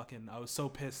because I was so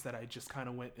pissed that I just kind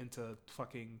of went into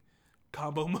fucking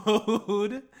combo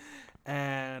mode.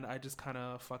 And I just kind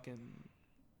of fucking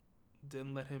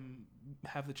didn't let him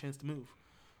have the chance to move.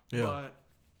 Yeah. But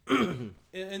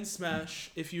in Smash,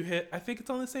 if you hit, I think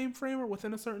it's on the same frame or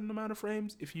within a certain amount of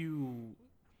frames, if you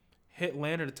hit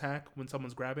land and attack when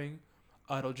someone's grabbing,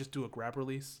 it'll just do a grab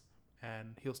release,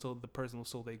 and the person will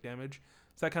still take damage.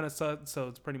 So that kind of sucks. So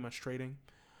it's pretty much trading.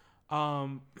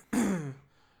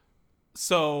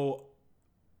 So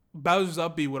Bowser's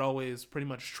up B would always pretty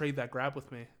much trade that grab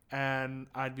with me, and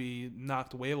I'd be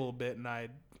knocked away a little bit, and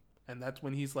that's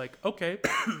when he's like, okay,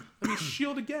 let me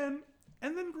shield again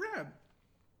and then grab.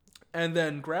 And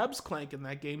then grabs clank in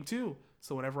that game too.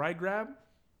 So whenever I grab,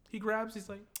 he grabs. He's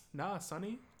like, nah,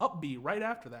 sonny, up B right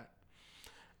after that.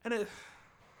 And it.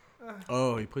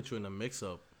 He put you in a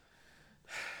mix-up.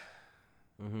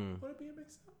 Would it be a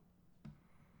mix-up?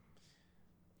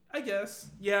 I guess.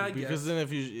 Yeah, I guess. Because then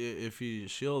if you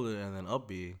shielded and then up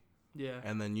B, yeah,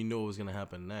 and then you know what was gonna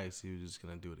happen next, you were just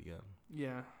gonna do it again.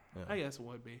 Yeah. I guess it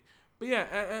would be. But yeah,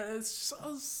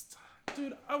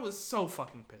 dude, I was so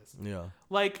fucking pissed. Yeah.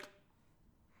 Like.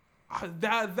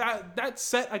 That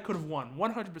set I could have won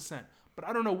 100%, but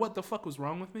I don't know what the fuck was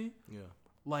wrong with me. Yeah.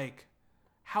 Like,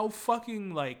 how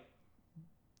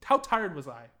tired was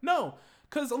I? No,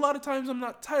 because a lot of times I'm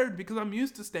not tired because I'm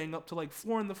used to staying up to like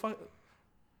 4 in the fuck.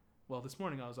 Well, this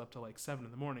morning I was up to like 7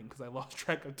 in the morning because I lost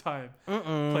track of time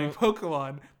playing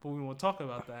Pokemon, but we won't talk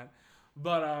about that.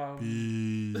 But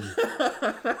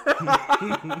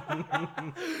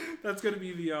that's gonna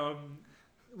be the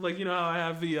like, you know how I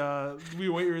have the We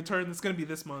Await Your Return? That's going to be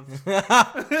this month.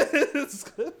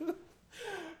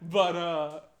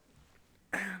 But,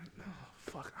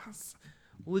 fuck.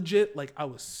 Legit, like, I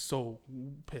was so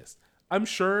pissed. I'm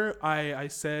sure I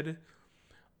said,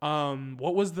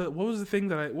 what was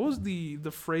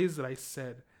the phrase that I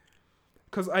said?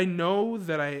 Because I know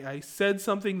that I said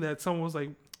something that someone was like,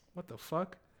 what the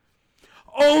fuck?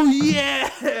 Oh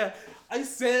yeah, I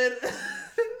said.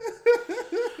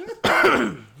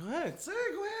 Go ahead, say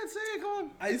it. Come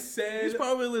on. I said. He's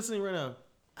probably listening right now.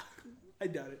 I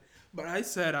doubt it, but I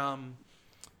said I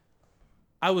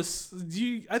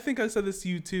think I said this to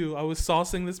you too. I was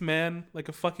saucing this man like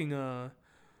a fucking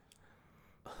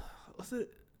what's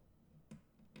it?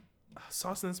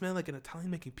 Saucing this man like an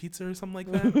Italian making pizza or something like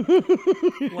that.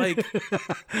 Like,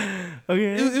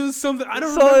 okay, it was something I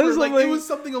don't remember. Like it was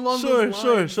something along those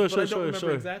lines. Sure. I don't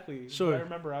remember exactly. Sure. But I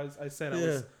remember I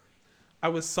said I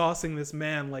was saucing this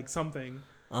man like something.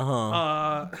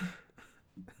 And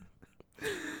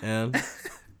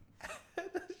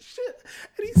shit,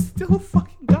 and he still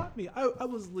fucking got me. I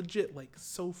was legit like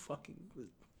so fucking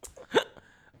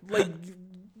like.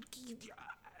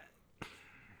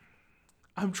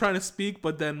 I'm trying to speak,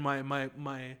 but then my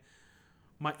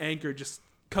anger just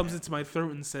comes into my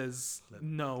throat and says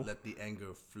no. Let the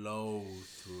anger flow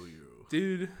through you,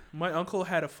 dude. My uncle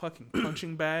had a fucking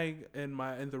punching bag in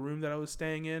the room that I was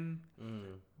staying in.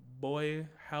 Boy,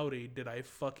 howdy, did I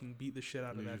fucking beat the shit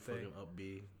out of that thing. Up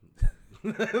B.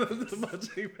 The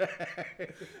punching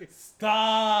bag.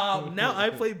 Stop. Now I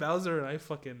play Bowser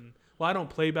and I don't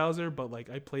play Bowser, but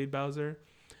like I played Bowser.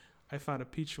 I found a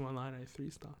Pichu online and I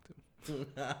 3-stocked him.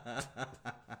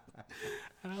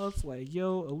 And I was like,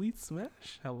 yo, Elite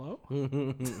Smash? Hello?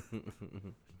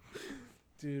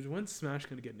 Dude, when's Smash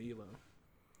gonna get an ELO?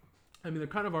 I mean, there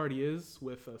kind of already is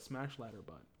with Smash Ladder,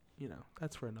 but, you know,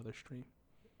 that's for another stream.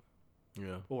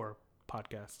 Yeah. Or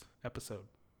podcast episode.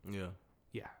 Yeah.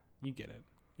 Yeah, you get it.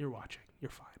 You're watching.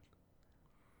 You're fine.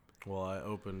 Well, I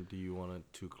opened. Do you want it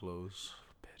to close?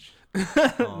 Bitch.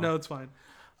 No, it's fine.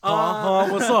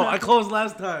 What's up? I closed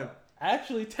last time.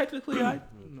 Actually, technically, no.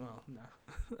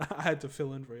 I had to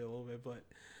fill in for you a little bit, but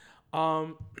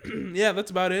yeah,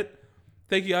 that's about it.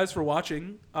 Thank you guys for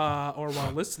watching, or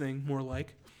while listening, more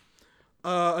like.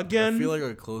 Again, I feel like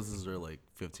our closes are like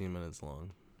 15 minutes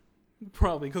long.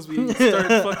 Probably because we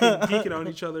started fucking geeking on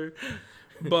each other.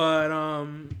 But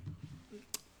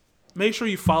make sure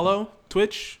you follow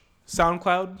Twitch,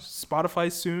 SoundCloud,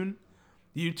 Spotify soon,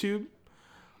 YouTube.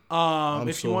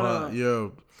 If you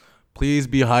wanna, please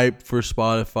be hyped for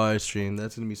Spotify stream.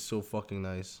 That's gonna be so fucking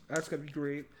nice. That's gonna be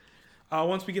great.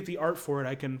 Once we get the art for it,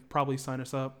 I can probably sign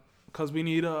us up because we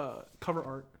need cover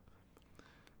art.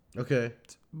 Okay.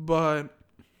 But,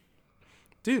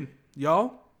 dude,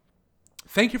 y'all,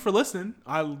 thank you for listening.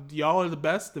 Y'all are the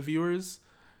best, the viewers.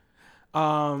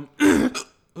 Oops,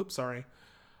 sorry.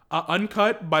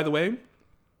 Uncut, by the way,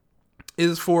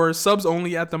 is for subs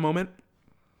only at the moment.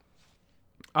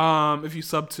 If you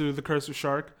sub to the Curse of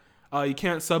Shark, you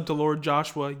can't sub to Lord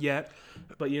Joshua yet,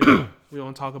 but you know we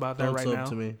won't talk about that right now. Don't sub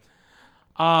to me.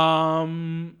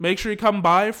 Make sure you come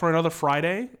by for another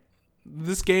Friday.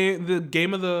 This game, the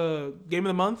game of the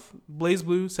month, Blaze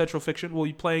Blue Central Fiction. We'll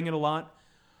be playing it a lot.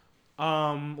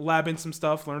 Labbing some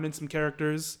stuff, learning some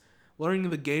characters, learning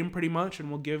the game pretty much, and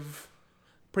we'll give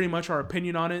pretty much our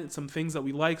opinion on it. Some things that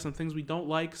we like, some things we don't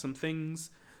like, some things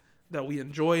that we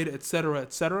enjoyed, etc.,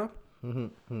 etc.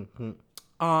 And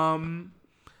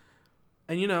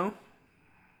you know,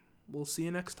 we'll see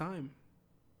you next time.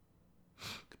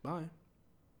 Goodbye.